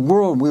 to the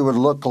world we would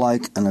look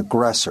like an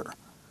aggressor,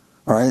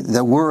 all right,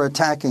 that we're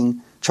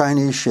attacking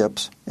Chinese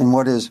ships in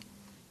what is,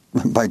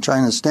 by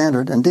China's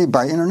standard, indeed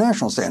by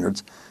international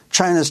standards,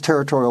 China's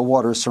territorial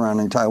waters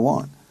surrounding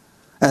Taiwan.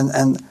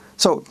 And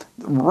so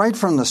right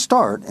from the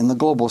start, in the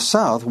global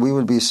South, we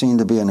would be seen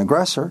to be an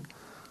aggressor.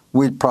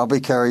 We'd probably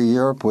carry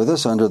Europe with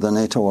us under the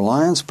NATO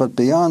alliance, but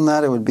beyond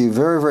that, it would be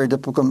very, very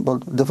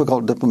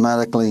difficult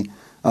diplomatically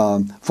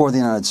for the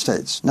United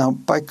States. Now,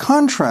 by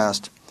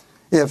contrast,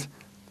 if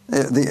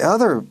the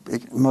other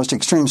most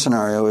extreme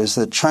scenario is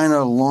that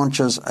China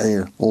launches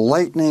a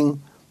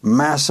lightning,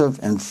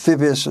 massive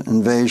amphibious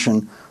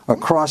invasion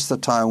across the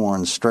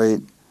Taiwan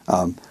Strait.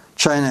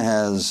 China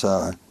has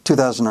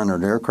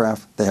 2,900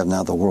 aircraft. They have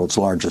now the world's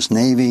largest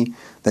Navy.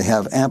 They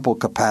have ample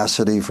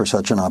capacity for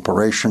such an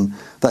operation.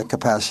 That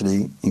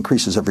capacity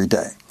increases every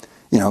day.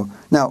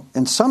 Now,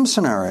 in some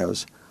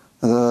scenarios,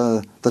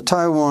 the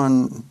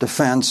Taiwan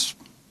defense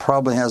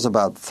probably has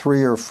about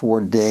 3 or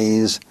 4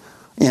 days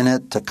in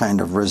it to kind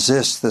of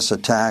resist this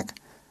attack.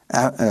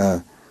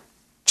 People's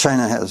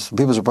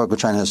Republic of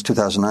China has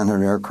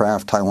 2,900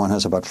 aircraft. Taiwan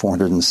has about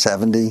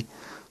 470.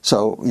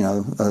 So,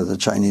 the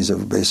Chinese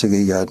have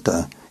basically got,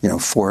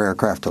 4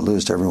 aircraft to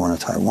lose to every one of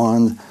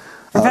Taiwan.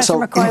 Professor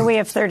McCoy, we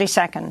have 30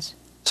 seconds.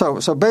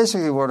 So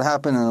basically what would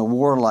happen in a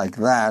war like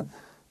that,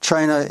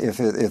 China, if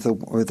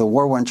the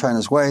war went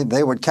China's way,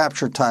 they would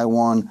capture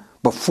Taiwan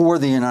before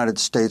the United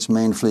States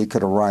main fleet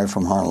could arrive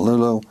from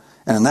Honolulu.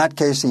 And in that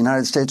case, the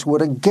United States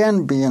would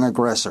again be an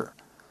aggressor.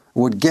 It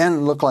would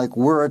again look like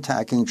we're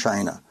attacking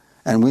China.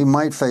 And we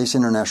might face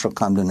international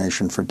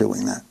condemnation for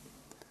doing that.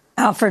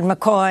 Alfred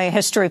McCoy,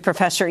 history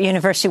professor at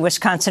University of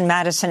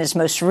Wisconsin-Madison. His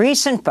most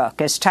recent book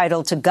is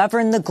titled To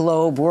Govern the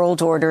Globe,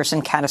 World Orders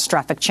and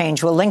Catastrophic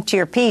Change. We'll link to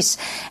your piece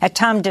at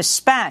Tom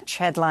Dispatch,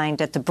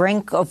 headlined At the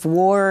Brink of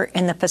War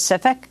in the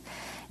Pacific.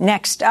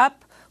 Next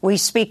up, we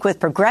speak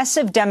with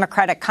Progressive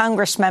Democratic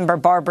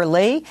Congressmember Barbara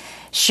Lee.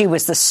 She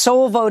was the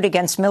sole vote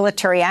against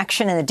military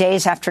action in the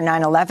days after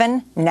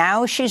 9/11.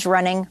 Now she's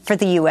running for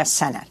the U.S.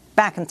 Senate.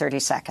 Back in 30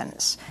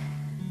 seconds.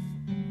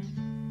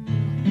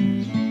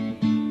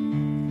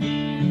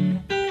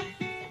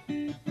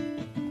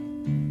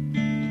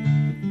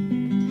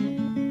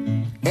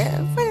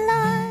 Every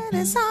light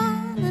is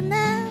on and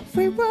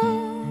every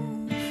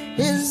room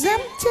is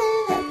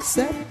empty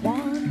except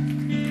one.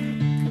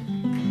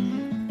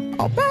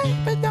 Oh,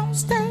 baby, don't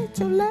stay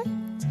too late.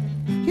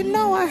 You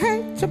know I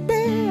hate to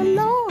be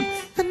alone,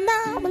 and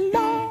I'm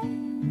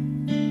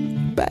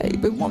alone.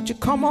 Baby, won't you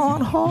come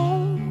on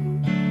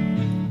home?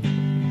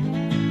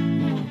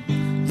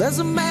 There's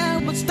a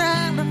man was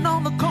standing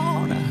on the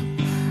corner.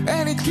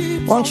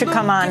 Won't you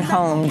come on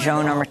home,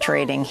 Joan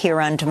Armatrading,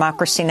 here on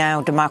Democracy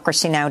Now!,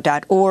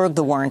 democracynow.org,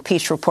 The War and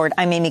Peace Report.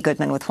 I'm Amy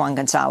Goodman with Juan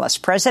Gonzalez.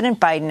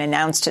 President Biden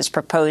announced his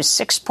proposed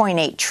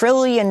 $6.8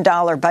 trillion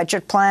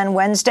budget plan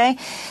Wednesday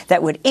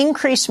that would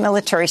increase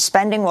military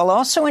spending while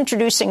also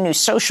introducing new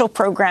social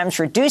programs,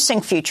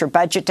 reducing future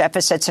budget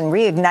deficits, and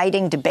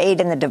reigniting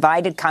debate in the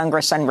divided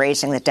Congress on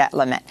raising the debt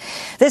limit.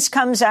 This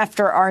comes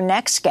after our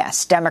next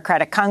guest,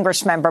 Democratic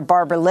Congressmember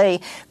Barbara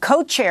Lee,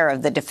 co-chair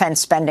of the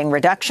Defense Spending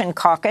Reduction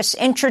Caucus,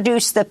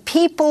 introduced the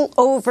People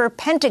Over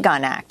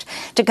Pentagon Act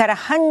to cut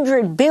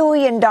 $100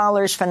 billion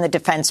from the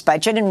defense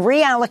budget and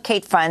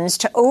reallocate funds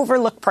to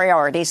overlooked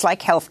priorities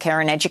like health care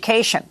and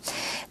education.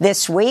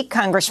 This week,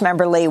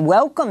 Congressmember Lee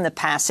welcomed the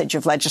passage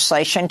of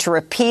legislation to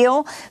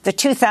repeal the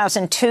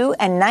 2002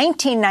 and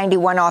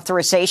 1991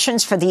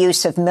 authorizations for the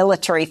use of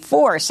military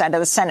force out of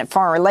the Senate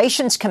Foreign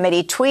Relations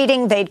Committee,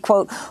 tweeting they'd,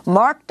 quote,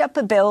 marked up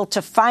a bill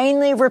to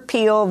finally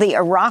repeal the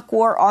Iraq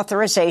War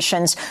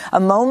authorizations,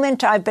 a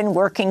moment I've been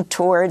working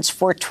towards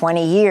for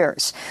 20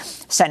 years.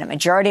 Senate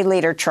Majority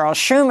Leader Charles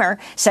Schumer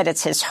said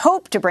it's his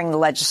hope to bring the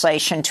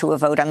legislation to a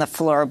vote on the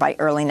floor by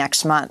early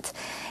next month.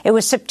 It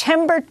was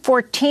September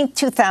 14,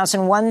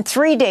 2001,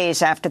 3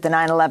 days after the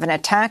 9/11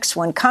 attacks,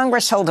 when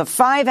Congress held a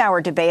 5-hour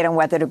debate on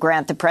whether to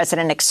grant the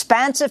president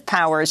expansive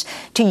powers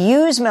to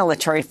use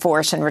military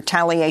force in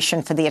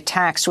retaliation for the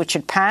attacks, which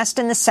had passed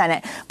in the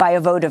Senate by a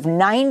vote of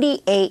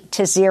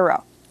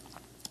 98-0.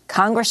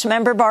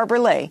 Congressmember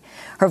Barbara Lee,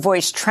 her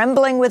voice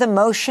trembling with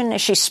emotion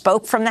as she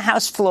spoke from the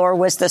House floor,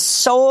 was the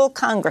sole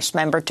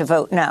Congressmember to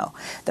vote no.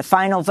 The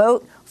final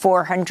vote,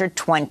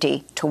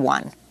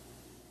 420-1.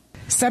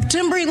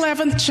 September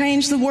 11th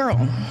changed the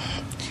world.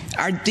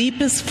 Our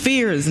deepest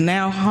fears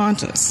now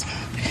haunt us.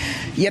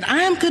 Yet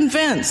I am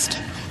convinced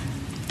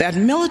that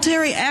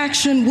military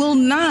action will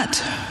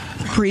not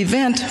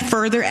prevent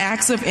further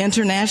acts of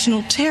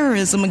international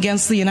terrorism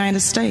against the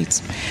United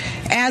States.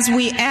 As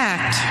we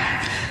act,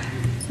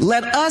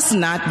 let us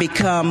not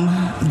become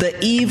the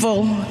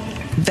evil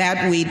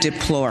that we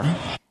deplore.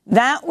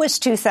 That was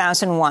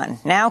 2001.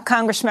 Now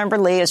Congressmember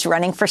Lee is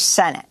running for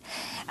Senate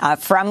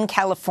from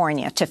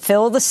California to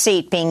fill the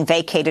seat being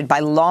vacated by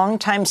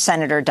longtime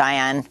Senator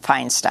Dianne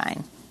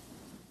Feinstein.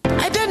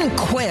 I didn't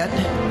quit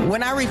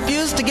when I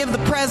refused to give the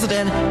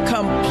president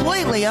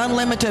completely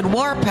unlimited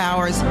war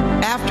powers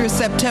after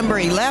September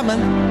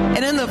 11th,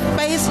 and in the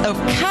face of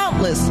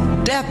countless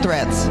death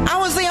threats. I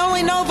was the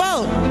only no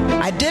vote.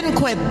 I didn't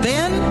quit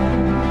then,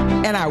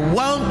 and I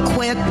won't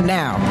quit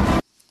now.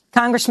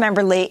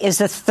 Congressmember Lee is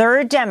the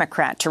third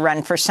Democrat to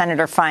run for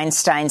Senator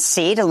Feinstein's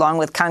seat, along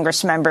with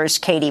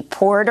Congressmembers Katie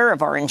Porter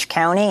of Orange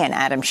County and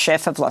Adam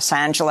Schiff of Los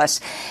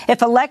Angeles.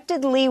 If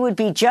elected, Lee would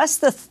be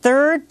just the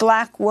third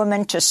black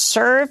woman to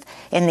serve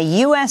in the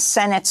U.S.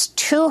 Senate's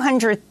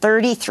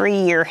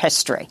 233-year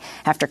history,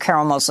 after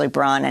Carol Moseley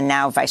Braun and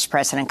now Vice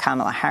President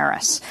Kamala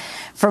Harris.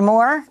 For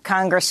more,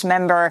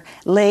 Congressmember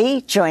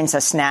Lee joins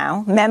us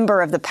now,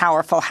 member of the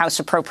powerful House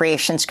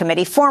Appropriations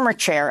Committee, former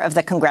chair of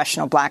the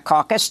Congressional Black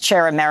Caucus,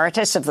 Chair Emeritus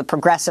Emeritus of the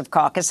Progressive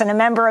Caucus and a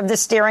member of the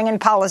Steering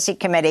and Policy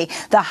Committee,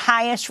 the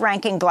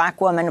highest-ranking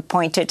black woman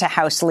appointed to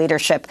House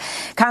leadership.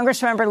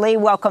 Congressmember Lee,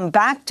 welcome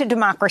back to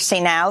Democracy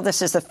Now!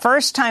 This is the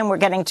first time we're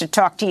getting to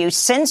talk to you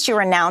since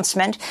your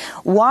announcement,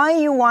 why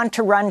you want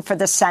to run for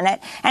the Senate,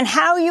 and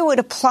how you would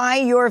apply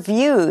your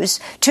views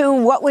to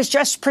what was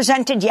just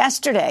presented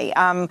yesterday.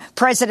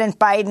 President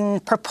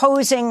Biden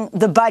proposing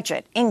the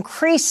budget,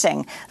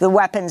 increasing the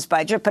weapons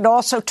budget, but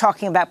also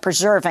talking about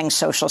preserving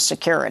Social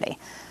Security.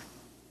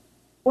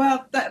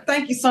 Well,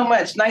 thank you so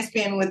much. Nice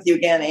being with you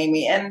again,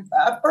 Amy. And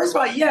first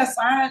of all, yes,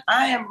 I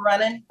am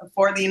running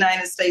for the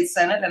United States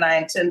Senate, and I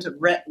intend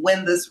to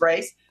win this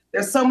race.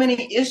 There's so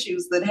many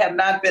issues that have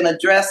not been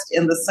addressed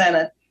in the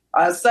Senate,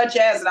 such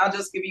as, and I'll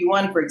just give you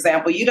one, for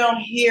example, you don't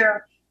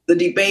hear the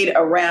debate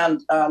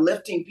around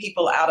lifting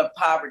people out of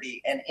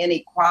poverty and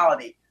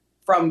inequality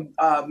from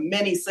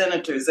many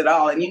senators at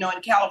all. And, you know,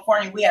 in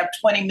California, we have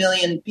 20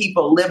 million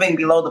people living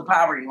below the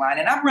poverty line.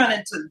 And I'm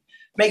running to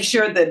make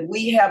sure that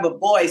we have a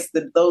voice,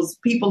 that those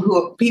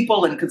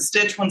people and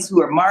constituents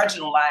who are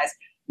marginalized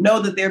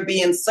know that they're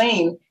being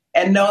seen,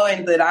 and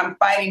knowing that I'm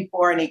fighting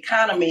for an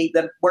economy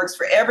that works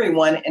for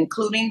everyone,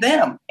 including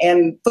them.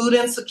 And food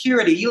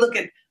insecurity, you look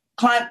at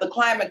the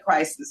climate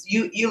crisis,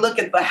 you look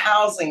at the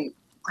housing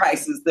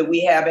crisis that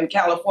we have in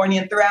California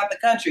and throughout the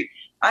country.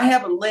 I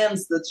have a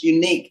lens that's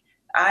unique.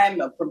 I'm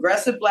a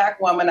progressive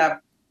Black woman.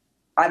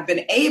 I've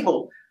been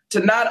able to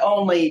not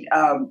only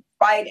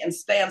fight and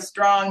stand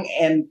strong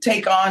and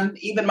take on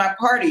even my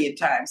party at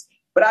times,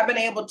 but I've been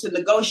able to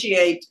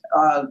negotiate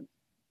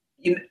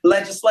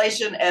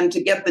legislation and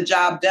to get the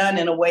job done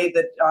in a way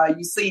that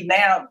you see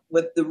now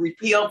with the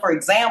repeal, for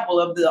example,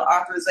 of the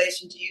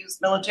authorization to use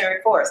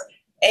military force.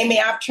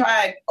 Amy, I've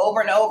tried over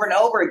and over and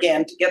over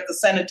again to get the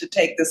Senate to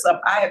take this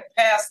up. I have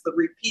passed the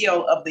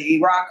repeal of the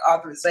Iraq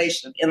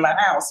authorization in the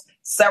House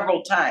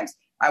several times.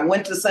 I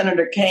went to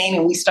Senator Kaine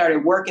and we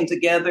started working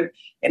together,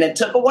 and it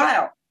took a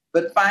while.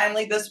 But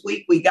finally, this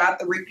week, we got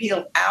the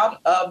repeal out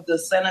of the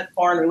Senate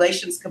Foreign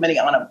Relations Committee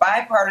on a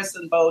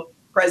bipartisan vote.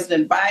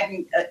 President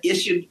Biden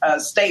issued a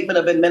statement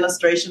of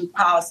administration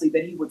policy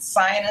that he would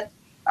sign it.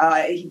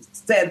 He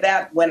said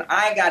that when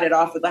I got it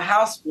off of the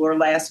House floor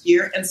last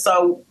year. And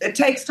so it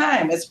takes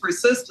time. It's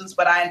persistence,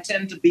 but I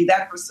intend to be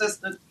that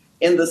persistent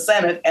in the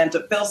Senate and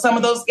to fill some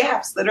of those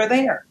gaps that are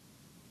there.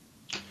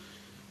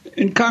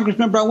 And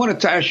Congressmember, I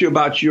wanted to ask you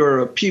about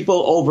your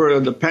people over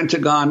the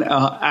Pentagon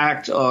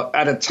Act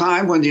at a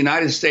time when the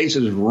United States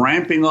is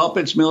ramping up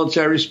its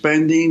military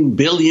spending,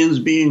 billions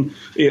being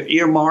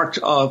earmarked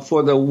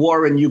for the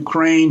war in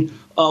Ukraine.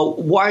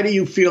 Why do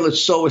you feel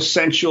it's so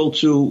essential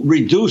to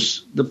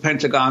reduce the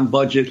Pentagon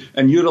budget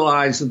and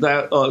utilize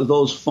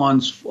those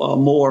funds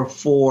more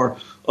for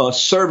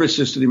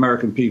services to the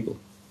American people?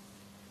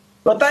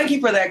 Well, thank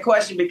you for that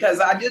question, because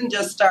I didn't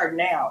just start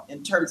now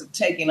in terms of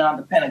taking on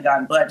the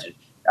Pentagon budget.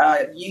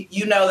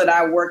 You know that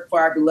I worked for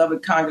our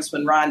beloved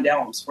Congressman Ron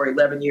Dellums for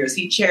 11 years.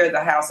 He chaired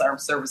the House Armed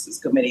Services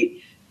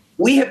Committee.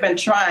 We have been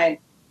trying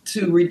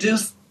to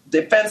reduce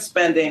defense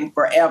spending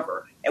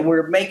forever, and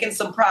we're making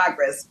some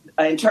progress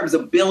in terms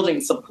of building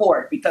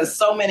support, because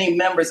so many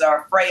members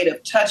are afraid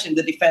of touching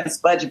the defense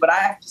budget. But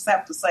I just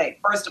have to say,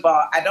 first of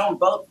all, I don't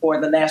vote for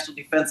the National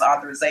Defense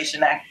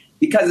Authorization Act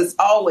because it's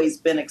always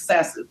been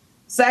excessive.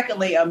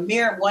 Secondly, a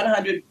mere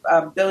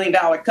 $100 billion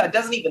cut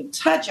doesn't even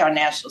touch our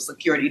national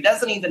security,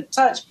 doesn't even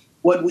touch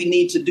what we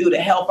need to do to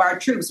help our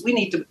troops. We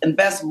need to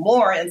invest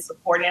more in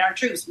supporting our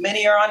troops.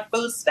 Many are on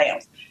food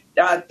stamps.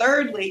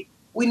 Thirdly,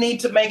 we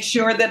need to make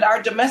sure that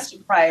our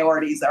domestic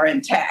priorities are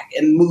intact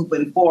and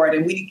moving forward.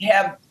 And we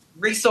have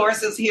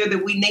resources here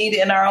that we need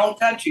in our own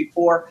country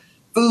for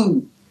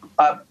food,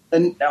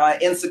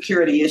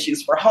 insecurity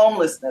issues, for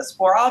homelessness,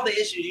 for all the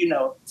issues you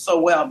know so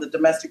well, the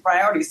domestic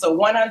priorities. So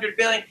 $100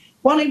 billion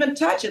won't even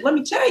touch it. Let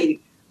me tell you,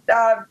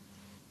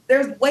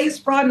 there's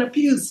waste, fraud, and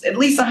abuse. At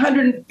least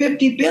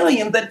 $150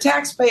 billion that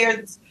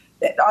taxpayers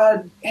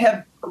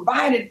have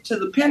provided to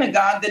the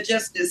Pentagon that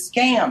just is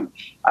scammed.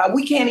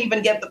 We can't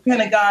even get the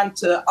Pentagon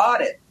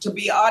to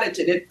be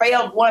audited. It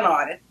failed one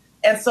audit.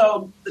 And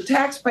so the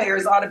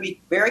taxpayers ought to be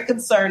very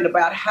concerned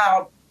about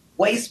how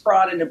waste,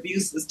 fraud, and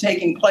abuse is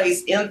taking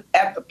place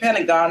at the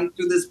Pentagon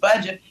through this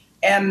budget,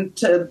 and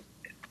to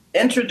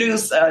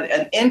introduce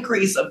an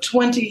increase of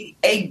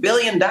 $28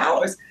 billion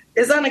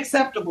is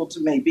unacceptable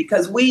to me,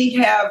 because we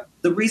have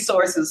the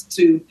resources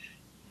to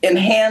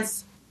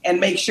enhance and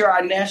make sure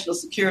our national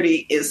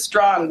security is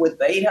strong with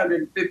the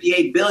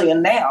 $858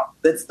 billion now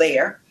that's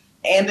there.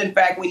 And in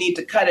fact, we need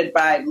to cut it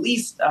by at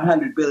least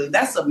 $100 billion.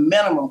 That's a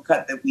minimum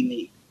cut that we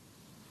need.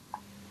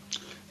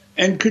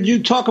 And could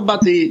you talk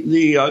about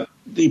the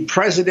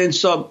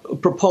president's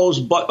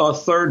proposed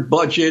third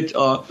budget?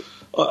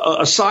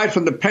 Aside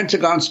from the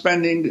Pentagon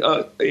spending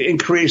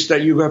increase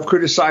that you have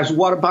criticized,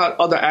 what about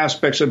other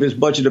aspects of his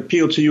budget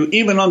appeal to you,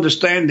 even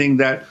understanding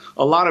that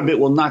a lot of it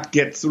will not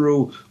get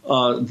through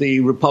the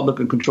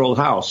Republican-controlled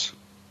House?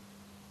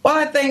 Well,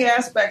 I think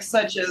aspects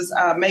such as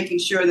making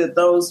sure that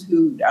those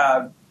who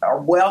are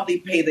wealthy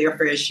pay their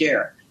fair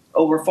share.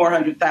 over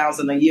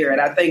 $400,000 a year.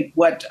 And I think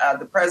what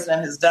the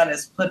president has done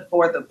is put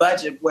forth a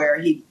budget where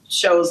he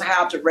shows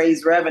how to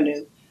raise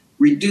revenue,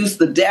 reduce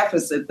the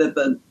deficit that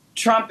the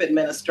Trump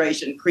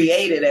administration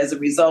created as a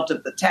result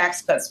of the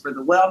tax cuts for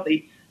the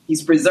wealthy.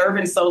 He's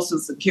preserving Social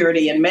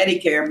Security and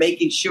Medicare,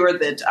 making sure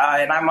that,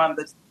 and I'm on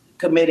the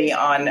committee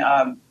on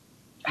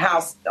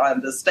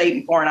the State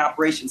and Foreign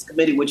Operations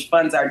Committee, which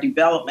funds our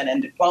development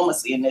and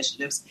diplomacy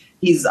initiatives.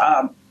 He's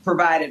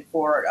provided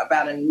for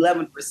about an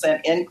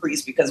 11%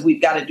 increase because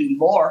we've got to do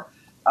more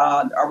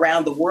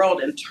around the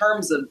world in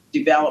terms of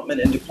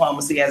development and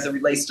diplomacy as it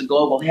relates to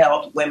global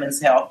health,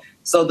 women's health.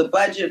 So the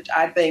budget,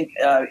 I think,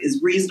 is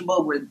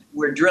reasonable.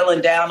 We're drilling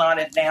down on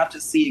it now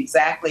to see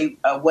exactly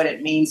what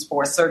it means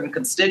for certain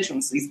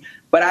constituencies.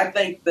 But I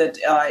think that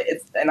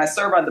and I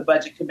serve on the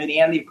Budget Committee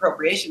and the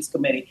Appropriations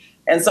Committee.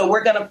 And so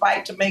we're going to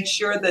fight to make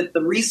sure that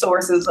the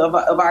resources of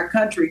our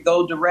country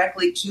go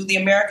directly to the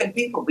American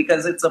people,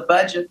 because it's a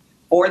budget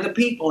for the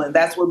people. And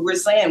that's what we're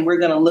saying. We're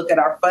going to look at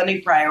our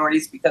funding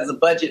priorities because the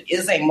budget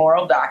is a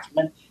moral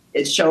document.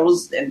 It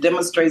shows and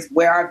demonstrates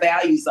where our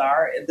values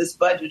are. And this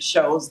budget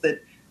shows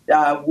that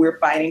we're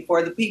fighting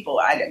for the people.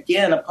 I,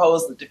 again,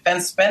 oppose the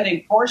defense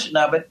spending portion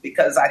of it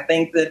because I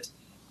think that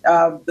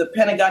the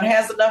Pentagon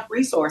has enough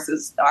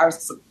resources. Our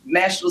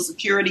national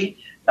security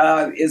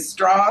is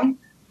strong.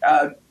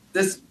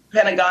 This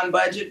Pentagon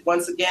budget,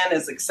 once again,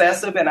 is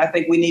excessive, and I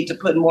think we need to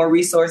put more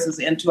resources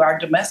into our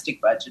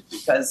domestic budget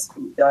because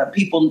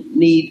people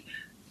need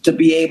to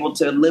be able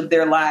to live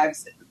their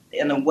lives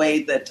in a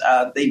way that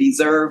they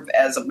deserve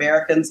as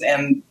Americans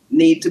and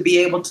need to be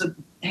able to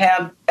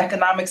have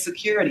economic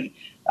security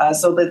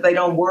so that they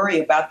don't worry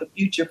about the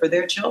future for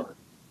their children.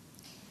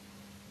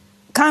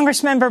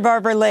 Congressmember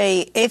Barbara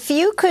Lee, if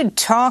you could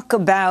talk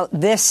about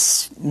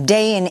this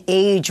day and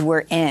age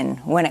we're in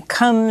when it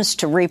comes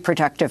to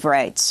reproductive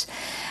rights.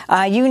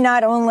 You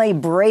not only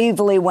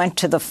bravely went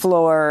to the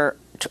floor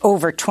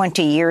over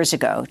 20 years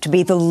ago to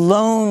be the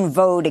lone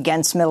vote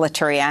against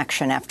military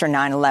action after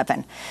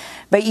 9/11,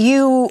 but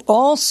you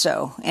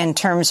also, in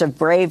terms of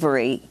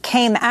bravery,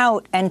 came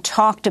out and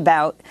talked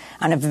about,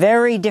 on a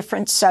very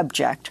different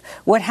subject,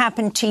 what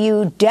happened to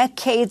you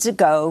decades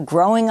ago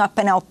growing up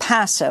in El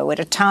Paso at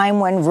a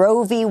time when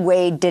Roe v.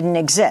 Wade didn't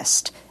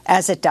exist,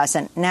 as it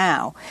doesn't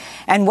now,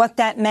 and what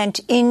that meant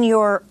in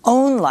your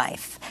own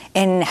life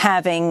in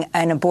having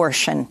an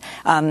abortion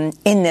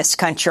in this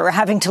country or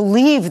having to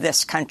leave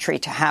this country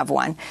to have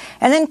one.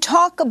 And then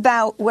talk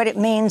about what it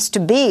means to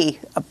be,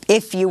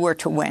 if you were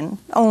to win,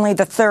 only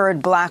the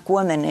third black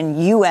woman in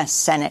U.S.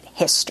 Senate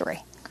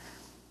history.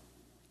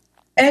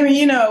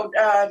 Amy,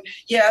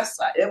 yes,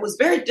 it was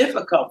very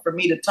difficult for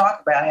me to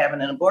talk about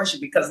having an abortion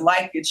because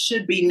like it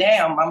should be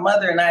now, my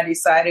mother and I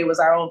decided it was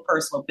our own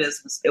personal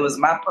business. It was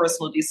my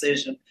personal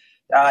decision.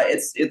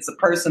 It's a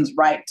person's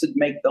right to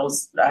make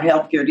those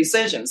healthcare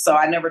decisions. So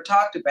I never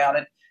talked about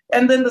it.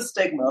 And then the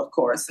stigma, of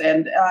course.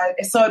 And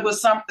so it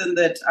was something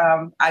that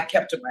I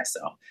kept to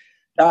myself.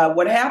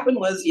 What happened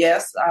was,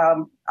 yes,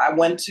 I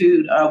went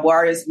to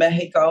Juarez,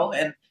 Mexico,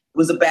 and it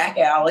was a back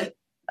alley.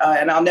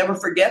 And I'll never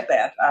forget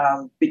that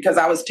because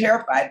I was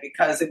terrified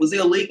because it was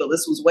illegal.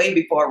 This was way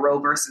before Roe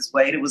versus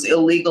Wade. It was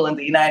illegal in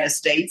the United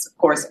States, of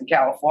course, in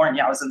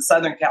California. I was in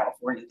Southern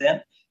California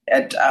then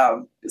at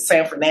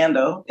San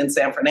Fernando,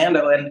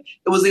 and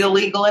it was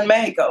illegal in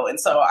Mexico. And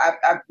so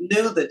I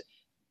knew that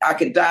I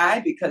could die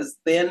because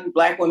then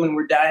black women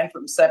were dying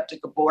from septic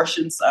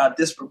abortions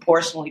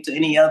disproportionately to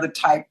any other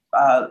type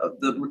of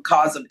the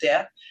cause of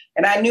death.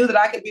 And I knew that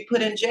I could be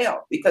put in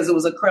jail because it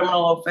was a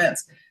criminal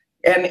offense.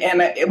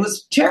 And it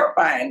was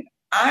terrifying.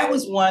 I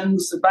was one who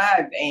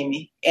survived,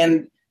 Amy.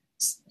 And,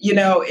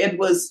 it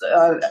was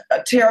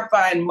a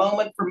terrifying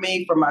moment for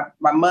me, for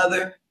my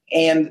mother.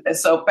 And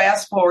so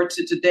fast forward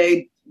to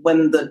today,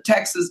 when the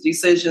Texas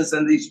decisions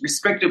and these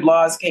restrictive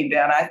laws came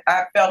down,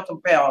 I felt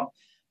compelled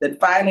that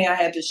finally I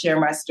had to share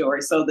my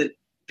story so that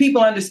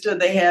people understood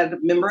they had a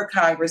member of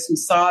Congress who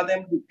saw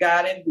them, who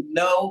got it, who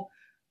know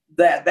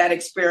that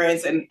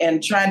experience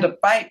and trying to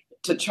fight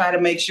to try to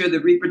make sure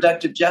that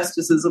reproductive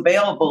justice is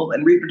available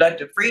and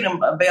reproductive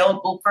freedom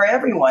available for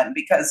everyone,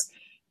 because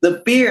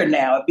the fear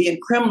now of being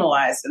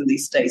criminalized in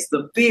these states,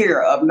 the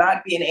fear of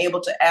not being able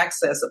to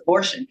access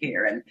abortion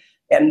care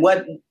and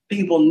what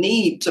people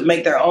need to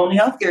make their own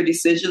healthcare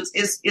decisions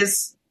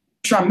is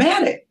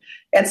traumatic.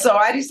 And so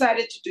I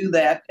decided to do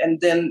that.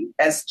 And then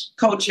as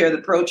co-chair of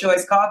the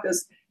Pro-Choice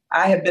Caucus,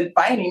 I have been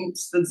fighting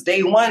since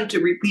day one to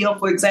repeal,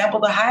 for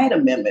example, the Hyde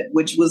Amendment,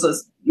 which was a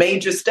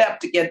major step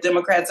to get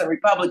Democrats and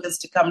Republicans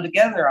to come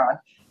together on.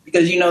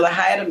 Because, the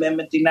Hyde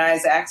Amendment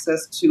denies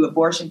access to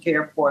abortion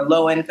care for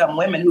low-income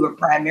women who are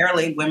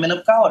primarily women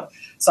of color.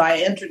 So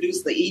I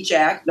introduced the EACH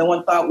Act. No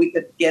one thought we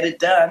could get it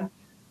done.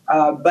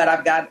 But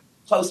I've got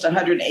close to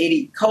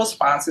 180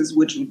 co-sponsors,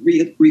 which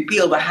would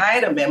repeal the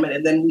Hyde Amendment.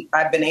 And then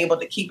I've been able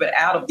to keep it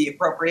out of the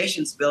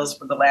appropriations bills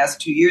for the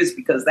last 2 years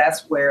because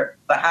that's where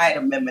the Hyde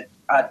Amendment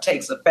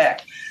takes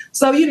effect.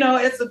 So,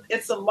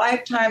 it's a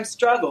lifetime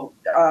struggle,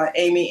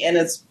 Amy, and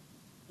it's,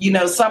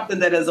 something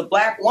that as a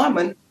Black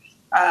woman,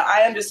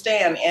 I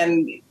understand.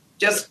 And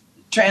just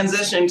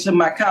transitioning to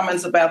my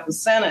comments about the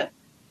Senate,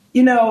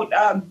 you know,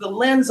 the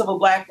lens of a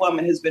Black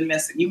woman has been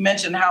missing. You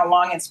mentioned how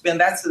long it's been.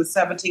 That's since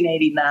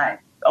 1789.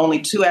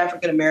 Only 2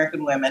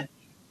 African-American women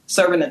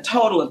serving a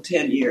total of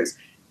 10 years.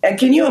 And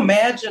can you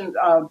imagine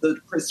the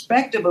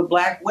perspective of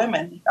Black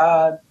women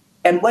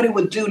and what it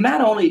would do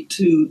not only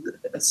to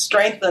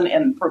strengthen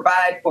and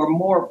provide for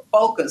more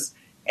focus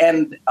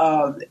and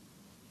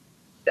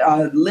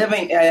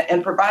living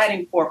and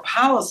providing for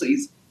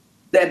policies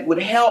that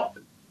would help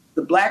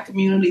the Black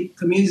community,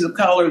 communities of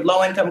color,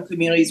 low-income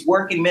communities,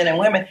 working men and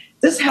women.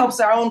 This helps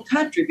our own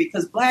country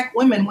because Black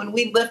women, when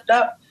we lift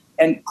up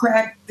and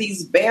crack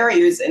these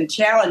barriers and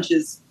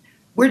challenges,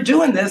 we're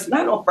doing this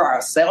not only for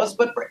ourselves,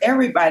 but for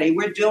everybody.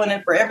 We're doing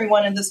it for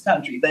everyone in this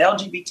country, the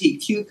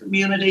LGBTQ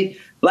community,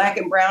 Black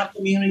and brown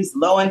communities,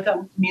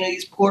 low-income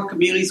communities, poor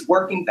communities,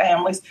 working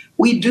families.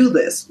 We do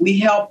this. We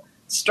help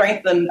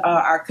strengthen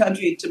our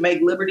country to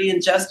make liberty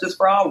and justice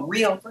for all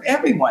real for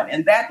everyone.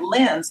 And that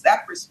lens,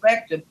 that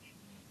perspective,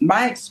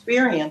 my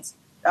experience,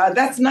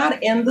 that's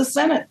not in the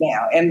Senate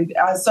now. And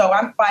so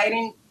I'm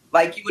fighting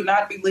like you would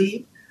not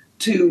believe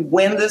to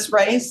win this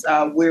race.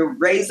 We're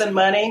raising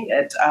money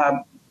at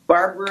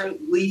Barbara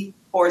Lee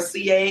for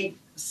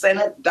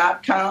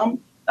CASenate.com.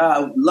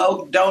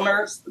 Low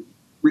donors,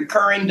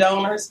 recurring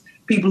donors,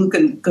 people who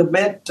can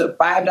commit to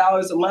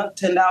 $5 a month,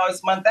 $10 a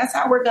month. That's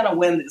how we're going to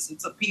win this.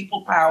 It's a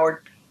people-powered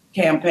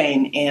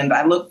campaign. And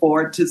I look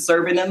forward to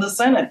serving in the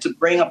Senate to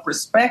bring a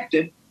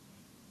perspective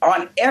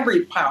on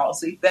every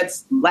policy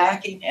that's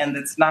lacking and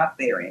that's not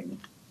there in.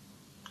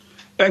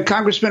 And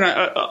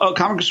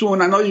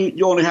Congresswoman, I know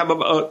you only have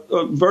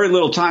a very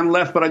little time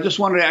left, but I just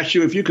wanted to ask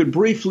you if you could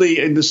briefly,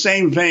 in the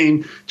same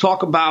vein,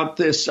 talk about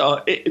this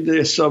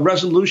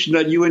resolution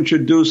that you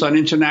introduced on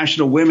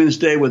International Women's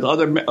Day with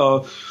other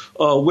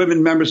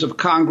women members of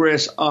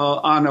Congress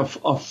on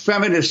a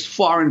feminist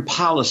foreign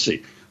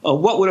policy.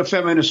 What would a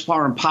feminist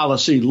foreign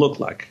policy look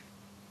like?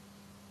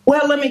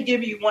 Well, let me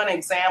give you one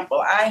example.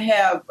 I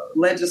have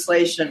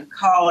legislation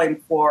calling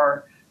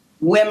for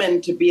women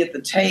to be at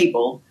the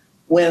table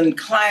when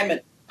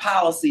climate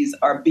policies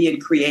are being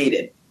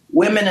created.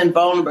 Women in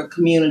vulnerable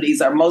communities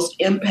are most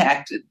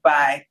impacted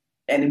by,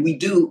 and we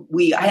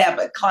have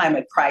a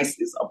climate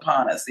crisis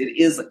upon us. It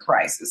is a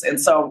crisis.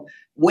 And so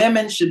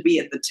women should be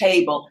at the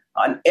table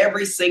on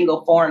every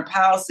single foreign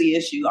policy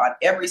issue, on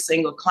every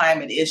single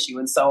climate issue.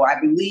 And so I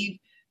believe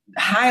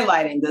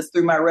highlighting this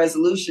through my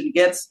resolution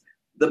gets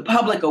the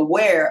public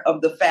aware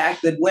of the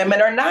fact that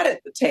women are not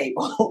at the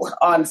table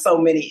on so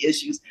many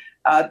issues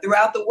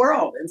throughout the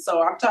world. And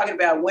so I'm talking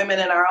about women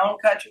in our own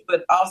country,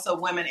 but also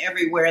women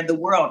everywhere in the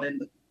world.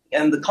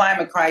 And the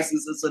climate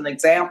crisis is an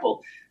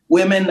example.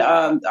 Women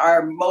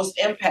are most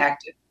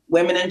impacted,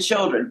 women and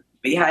children,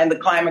 behind the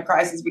climate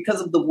crisis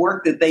because of the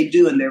work that they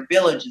do in their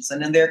villages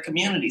and in their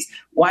communities.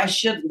 Why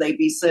shouldn't they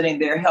be sitting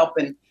there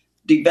helping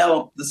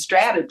develop the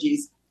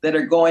strategies that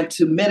are going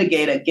to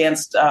mitigate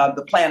against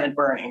the planet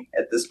burning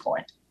at this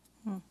point?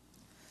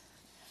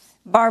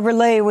 Barbara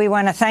Lee, we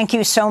want to thank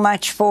you so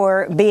much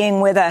for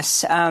being with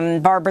us.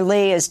 Barbara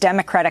Lee is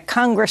Democratic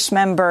Congress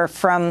member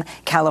from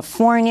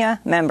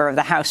California, member of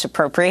the House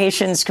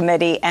Appropriations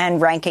Committee, and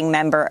ranking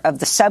member of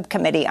the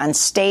Subcommittee on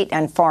State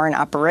and Foreign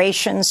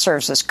Operations,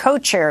 serves as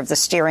co-chair of the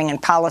Steering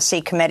and Policy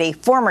Committee,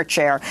 former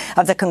chair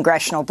of the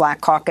Congressional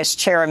Black Caucus,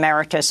 chair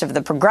emeritus of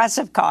the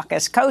Progressive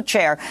Caucus,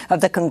 co-chair of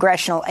the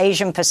Congressional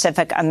Asian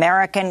Pacific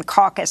American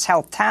Caucus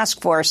Health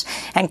Task Force,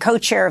 and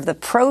co-chair of the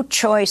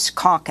Pro-Choice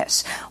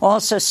Caucus.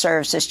 Also serves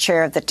as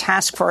chair of the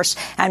Task Force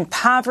on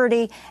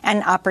Poverty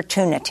and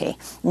Opportunity,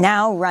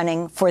 now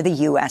running for the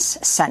U.S.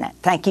 Senate.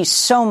 Thank you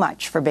so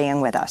much for being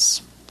with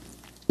us.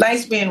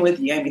 Nice being with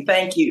you, Amy.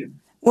 Thank you.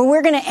 Well,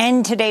 we're going to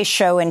end today's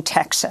show in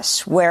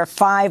Texas, where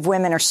 5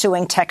 women are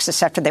suing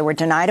Texas after they were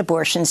denied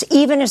abortions,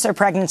 even as their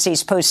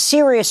pregnancies pose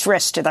serious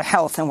risk to their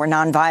health and were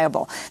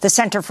non-viable. The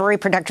Center for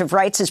Reproductive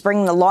Rights is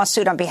bringing the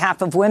lawsuit on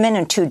behalf of women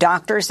and 2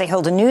 doctors. They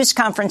held a news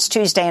conference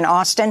Tuesday in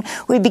Austin.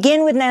 We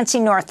begin with Nancy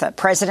Northup,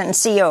 president and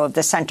CEO of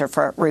the Center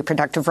for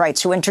Reproductive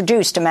Rights, who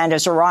introduced Amanda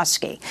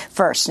Zurawski.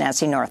 First,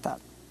 Nancy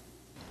Northup.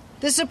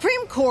 The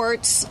Supreme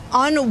Court's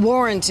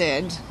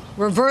unwarranted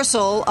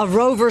reversal of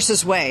Roe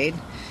v. Wade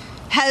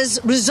has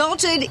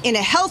resulted in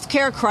a health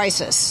care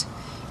crisis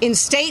in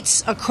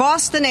states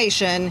across the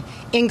nation,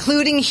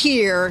 including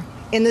here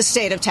in the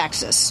state of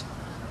Texas.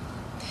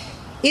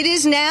 It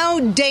is now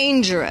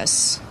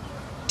dangerous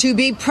to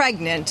be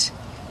pregnant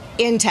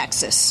in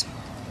Texas.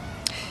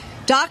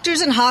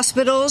 Doctors and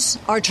hospitals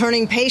are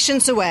turning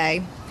patients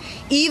away,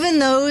 even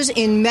those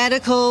in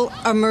medical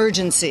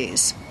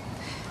emergencies.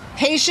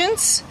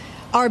 Patients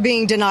are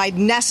being denied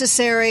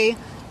necessary,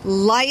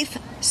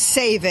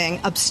 life-saving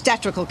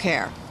obstetrical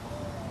care.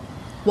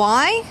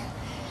 Why?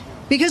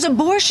 Because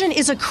abortion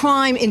is a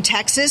crime in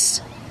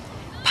Texas,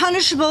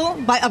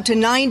 punishable by up to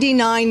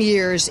 99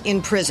 years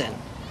in prison.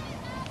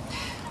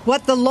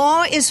 What the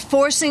law is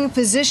forcing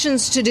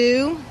physicians to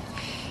do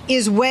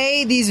is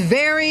weigh these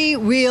very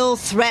real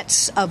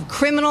threats of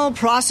criminal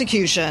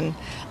prosecution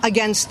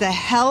against the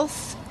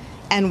health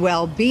and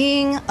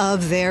well-being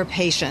of their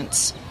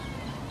patients.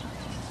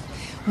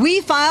 We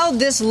filed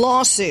this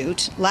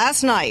lawsuit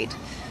last night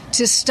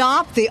to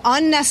stop the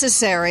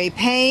unnecessary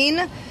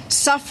pain,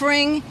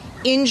 suffering,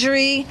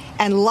 injury,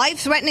 and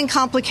life-threatening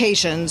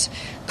complications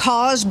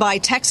caused by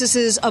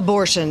Texas's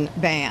abortion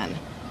ban.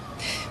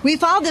 We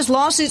filed this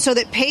lawsuit so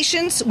that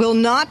patients will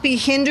not be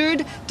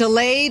hindered,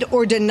 delayed,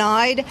 or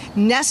denied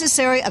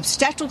necessary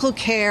obstetrical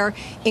care,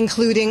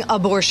 including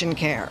abortion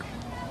care.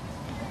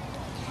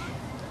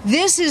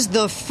 This is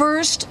the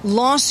first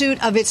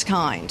lawsuit of its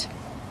kind.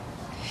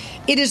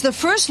 It is the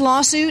first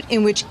lawsuit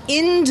in which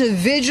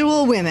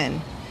individual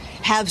women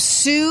have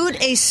sued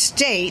a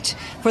state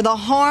for the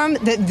harm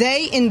that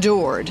they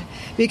endured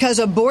because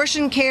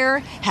abortion care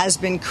has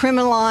been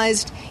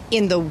criminalized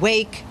in the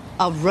wake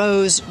of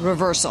Roe's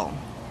reversal.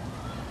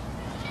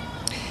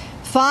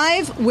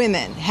 5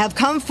 women have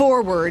come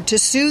forward to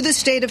sue the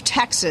state of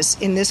Texas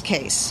in this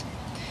case: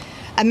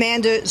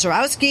 Amanda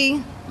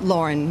Zurawski,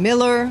 Lauren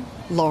Miller,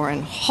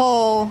 Lauren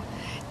Hall,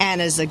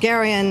 Anna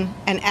Zagarian,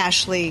 and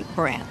Ashley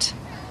Brandt.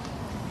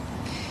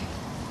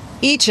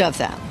 Each of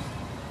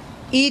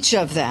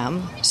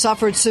them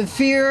suffered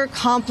severe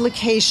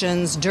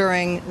complications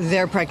during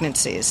their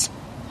pregnancies.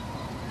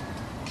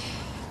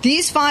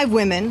 These 5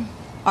 women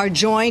are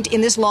joined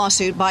in this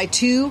lawsuit by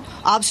 2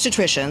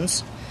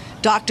 obstetricians,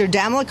 Dr.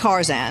 Damla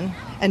Karzan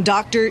and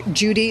Dr.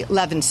 Judy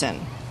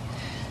Levinson,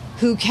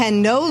 who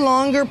can no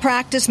longer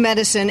practice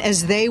medicine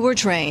as they were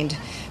trained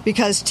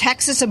because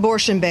Texas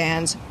abortion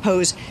bans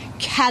pose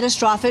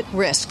catastrophic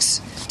risks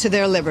to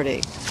their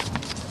liberty.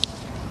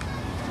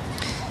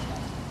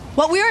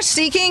 What we are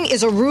seeking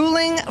is a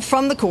ruling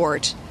from the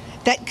court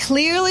that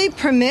clearly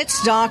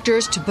permits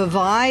doctors to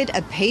provide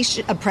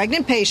a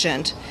pregnant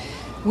patient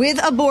with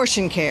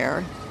abortion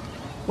care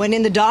when,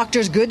 in the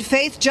doctor's good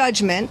faith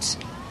judgment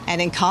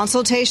and in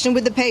consultation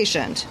with the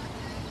patient,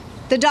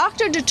 the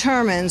doctor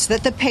determines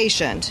that the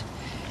patient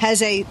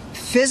has a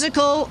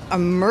physical,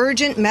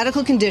 emergent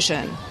medical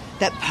condition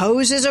that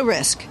poses a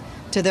risk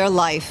to their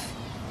life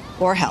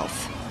or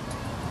health.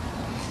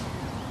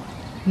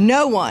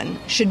 No one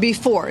should be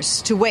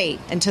forced to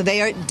wait until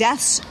they are at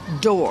death's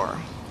door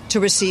to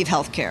receive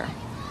health care.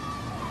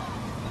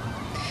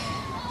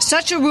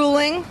 Such a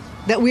ruling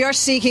that we are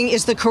seeking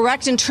is the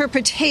correct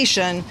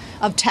interpretation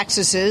of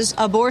Texas's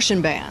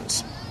abortion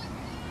bans.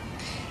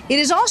 It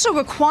is also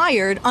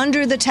required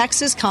under the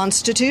Texas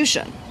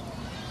Constitution,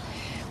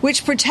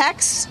 which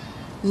protects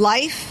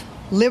life,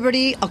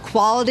 liberty,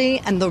 equality,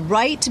 and the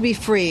right to be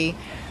free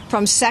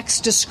from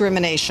sex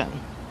discrimination.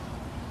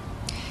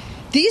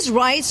 These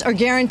rights are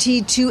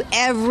guaranteed to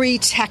every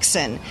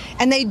Texan,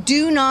 and they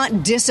do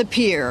not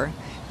disappear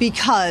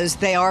because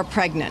they are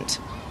pregnant.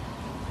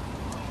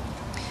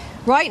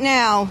 Right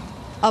now,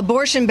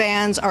 abortion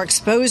bans are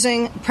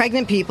exposing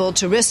pregnant people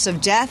to risks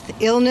of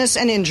death, illness,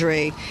 and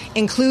injury,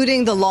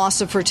 including the loss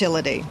of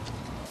fertility.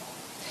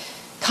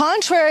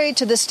 Contrary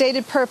to the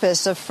stated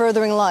purpose of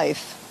furthering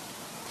life,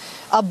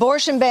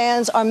 abortion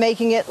bans are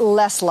making it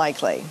less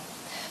likely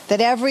that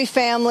every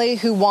family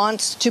who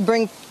wants to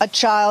bring a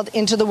child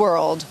into the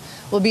world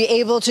will be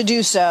able to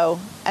do so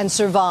and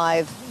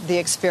survive the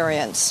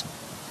experience.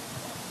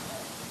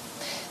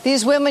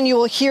 These women you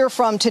will hear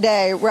from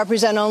today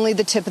represent only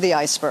the tip of the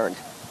iceberg.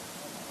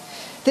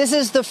 This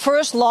is the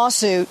first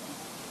lawsuit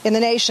in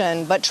the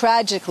nation, but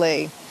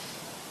tragically,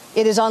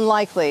 it is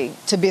unlikely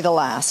to be the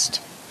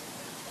last.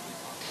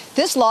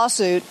 This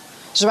lawsuit,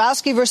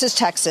 Zurawski versus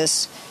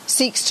Texas,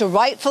 seeks to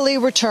rightfully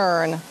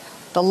return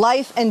the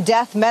life and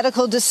death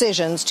medical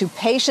decisions to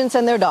patients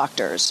and their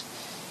doctors,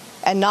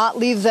 and not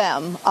leave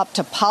them up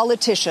to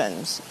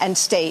politicians and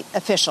state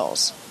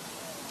officials.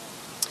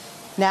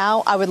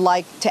 Now I would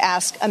like to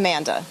ask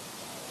Amanda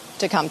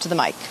to come to the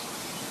mic.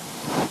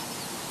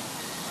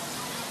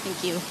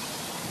 Thank you.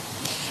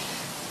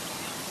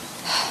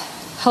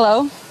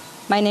 Hello,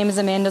 my name is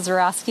Amanda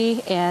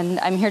Zurawski, and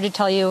I'm here to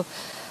tell you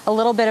a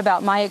little bit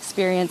about my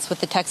experience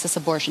with the Texas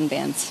abortion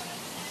bans.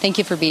 Thank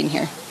you for being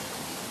here.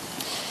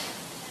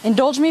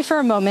 Indulge me for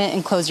a moment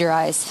and close your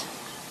eyes.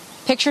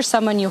 Picture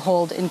someone you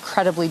hold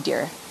incredibly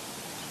dear.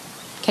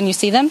 Can you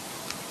see them?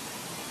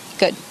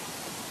 Good.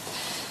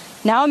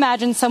 Now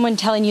imagine someone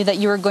telling you that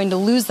you are going to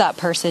lose that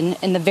person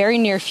in the very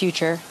near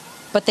future,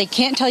 but they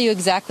can't tell you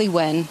exactly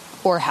when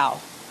or how.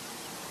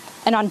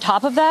 And on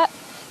top of that,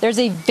 there's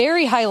a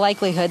very high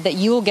likelihood that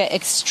you will get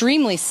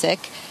extremely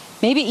sick,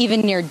 maybe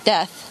even near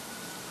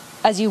death,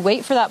 as you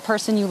wait for that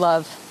person you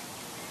love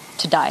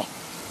to die.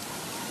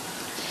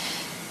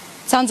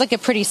 Sounds like a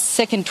pretty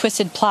sick and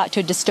twisted plot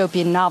to a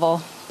dystopian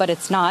novel, but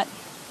it's not.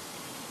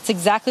 It's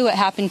exactly what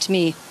happened to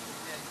me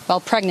while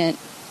pregnant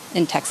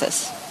in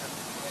Texas.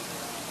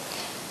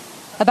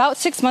 About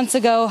 6 months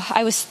ago,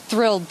 I was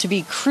thrilled to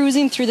be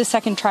cruising through the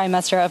second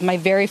trimester of my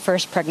very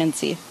first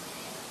pregnancy.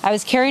 I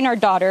was carrying our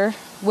daughter,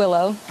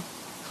 Willow,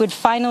 who had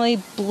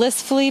finally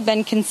blissfully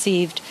been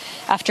conceived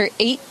after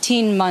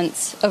 18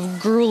 months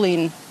of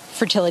grueling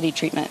fertility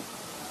treatment.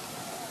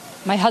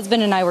 My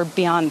husband and I were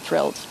beyond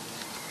thrilled.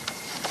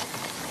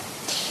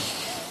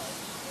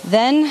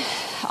 Then,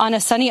 on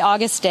a sunny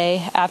August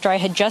day, after I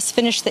had just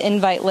finished the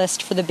invite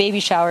list for the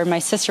baby shower my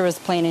sister was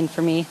planning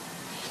for me,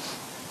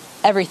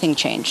 everything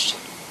changed.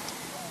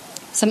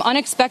 Some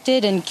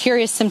unexpected and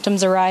curious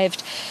symptoms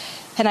arrived,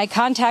 and I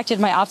contacted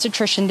my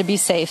obstetrician to be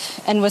safe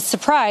and was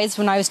surprised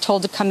when I was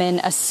told to come in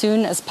as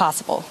soon as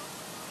possible.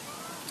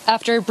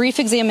 After a brief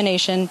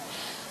examination,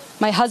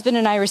 my husband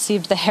and I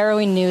received the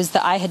harrowing news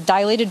that I had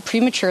dilated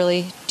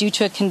prematurely due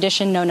to a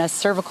condition known as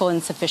cervical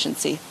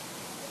insufficiency.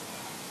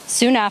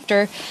 Soon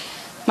after,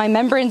 my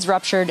membranes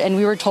ruptured, and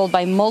we were told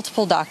by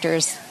multiple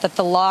doctors that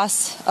the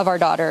loss of our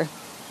daughter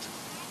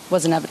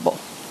was inevitable.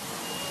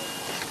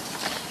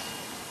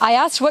 I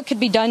asked what could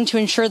be done to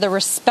ensure the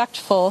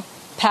respectful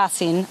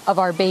passing of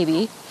our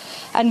baby,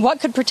 and what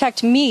could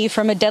protect me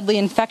from a deadly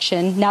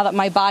infection now that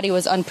my body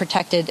was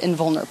unprotected and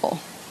vulnerable.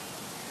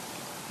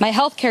 My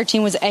healthcare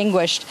team was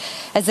anguished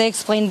as they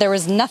explained there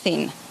was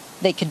nothing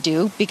they could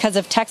do because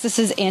of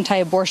Texas's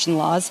anti-abortion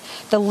laws,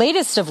 the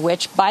latest of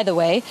which, by the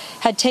way,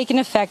 had taken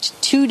effect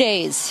 2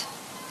 days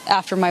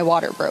after my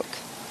water broke.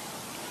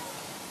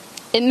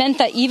 It meant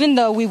that even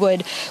though we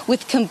would,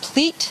 with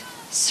complete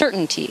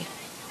certainty,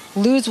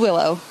 lose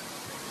Willow,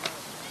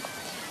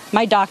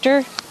 my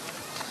doctor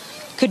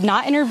could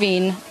not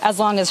intervene as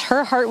long as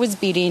her heart was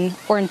beating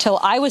or until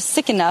I was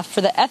sick enough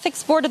for the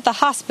ethics board at the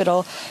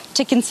hospital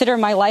to consider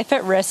my life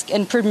at risk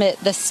and permit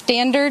the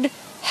standard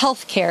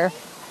health care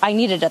I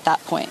needed at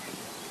that point,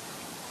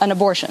 an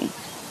abortion.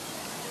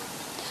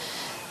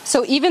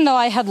 So even though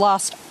I had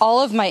lost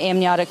all of my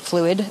amniotic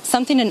fluid,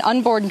 something an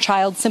unborn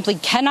child simply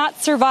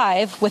cannot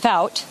survive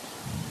without,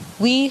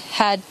 we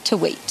had to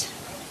wait.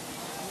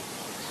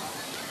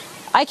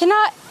 I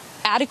cannot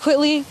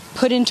adequately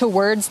put into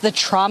words the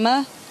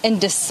trauma and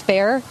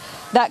despair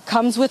that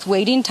comes with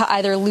waiting to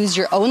either lose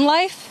your own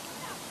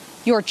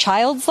life, your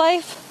child's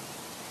life,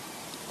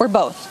 or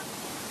both.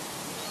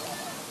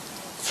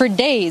 For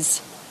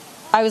days,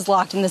 I was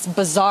locked in this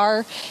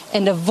bizarre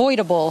and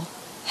avoidable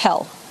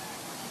hell.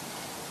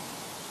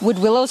 Would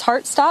Willow's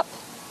heart stop,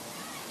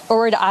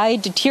 or would I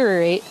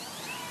deteriorate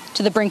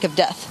to the brink of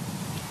death?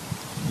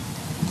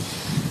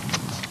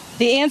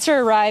 The answer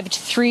arrived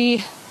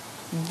 3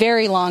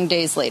 very long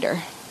days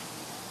later.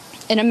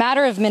 In a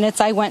matter of minutes,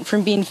 I went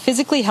from being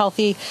physically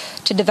healthy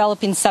to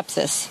developing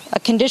sepsis, a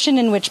condition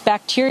in which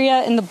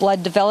bacteria in the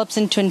blood develops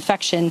into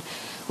infection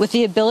with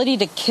the ability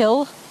to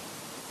kill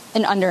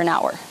in under an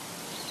hour.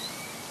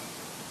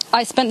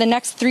 I spent the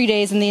next 3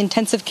 days in the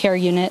intensive care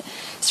unit,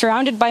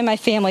 surrounded by my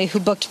family who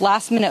booked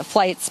last-minute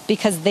flights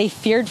because they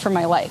feared for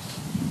my life.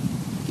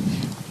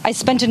 I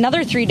spent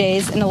another 3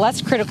 days in a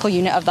less critical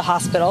unit of the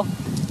hospital,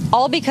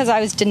 all because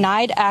I was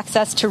denied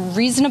access to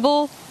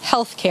reasonable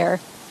health care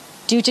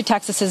due to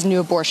Texas's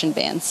new abortion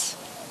bans.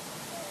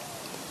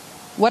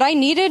 What I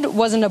needed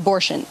was an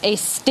abortion, a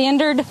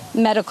standard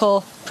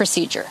medical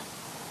procedure.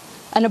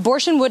 An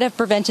abortion would have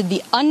prevented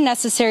the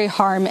unnecessary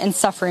harm and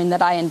suffering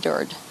that I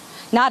endured.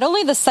 Not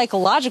only the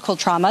psychological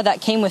trauma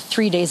that came with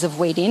 3 days of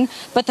waiting,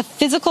 but the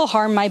physical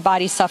harm my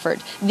body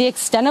suffered, the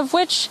extent of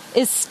which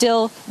is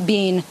still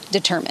being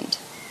determined.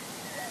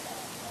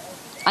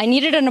 I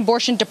needed an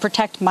abortion to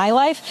protect my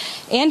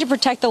life and to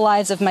protect the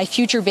lives of my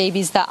future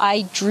babies that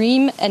I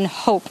dream and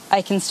hope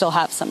I can still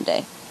have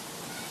someday.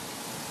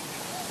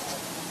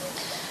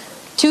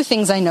 2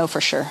 things I know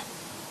for sure.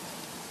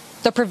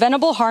 The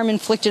preventable harm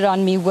inflicted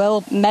on me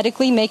will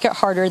medically make it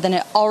harder than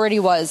it already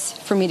was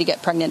for me to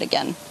get pregnant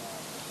again.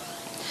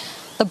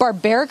 The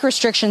barbaric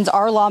restrictions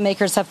our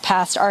lawmakers have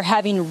passed are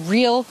having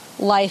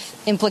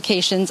real-life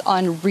implications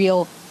on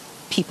real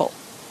people.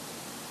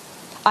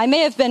 I may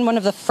have been one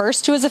of the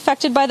first who was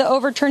affected by the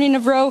overturning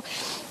of Roe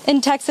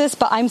in Texas,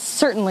 but I'm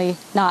certainly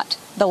not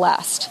the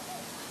last.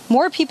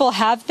 More people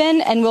have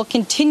been and will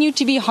continue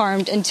to be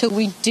harmed until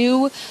we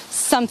do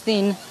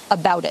something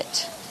about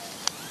it.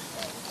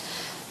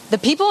 The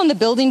people in the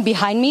building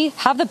behind me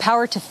have the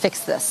power to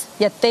fix this,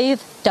 yet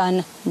they've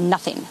done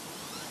nothing.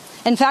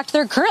 In fact,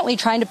 they're currently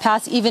trying to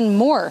pass even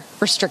more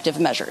restrictive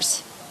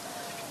measures.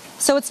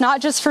 So it's not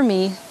just for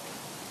me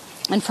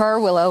and for our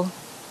Willow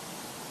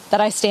that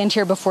I stand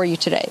here before you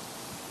today.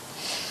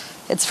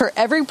 It's for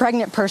every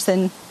pregnant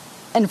person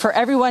and for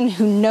everyone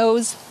who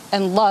knows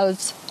and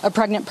loves a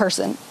pregnant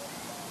person.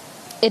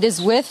 It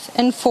is with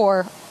and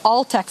for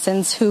all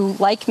Texans who,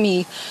 like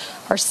me,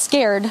 are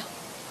scared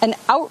and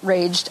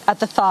outraged at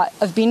the thought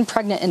of being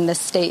pregnant in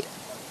this state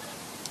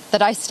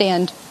that I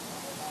stand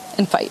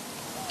and fight.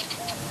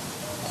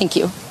 Thank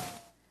you.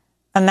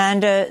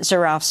 Amanda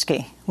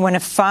Zurawski, one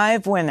of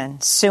 5 women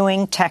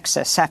suing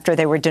Texas after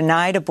they were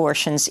denied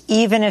abortions,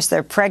 even as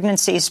their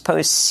pregnancies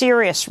posed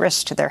serious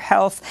risk to their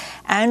health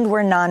and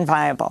were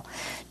non-viable.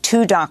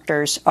 2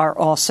 doctors are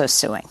also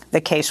suing.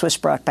 The case was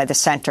brought by the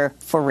Center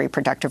for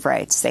Reproductive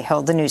Rights. They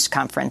held the news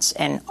conference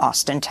in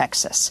Austin,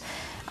 Texas.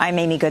 I'm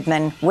Amy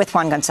Goodman with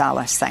Juan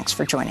Gonzalez. Thanks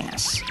for joining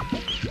us.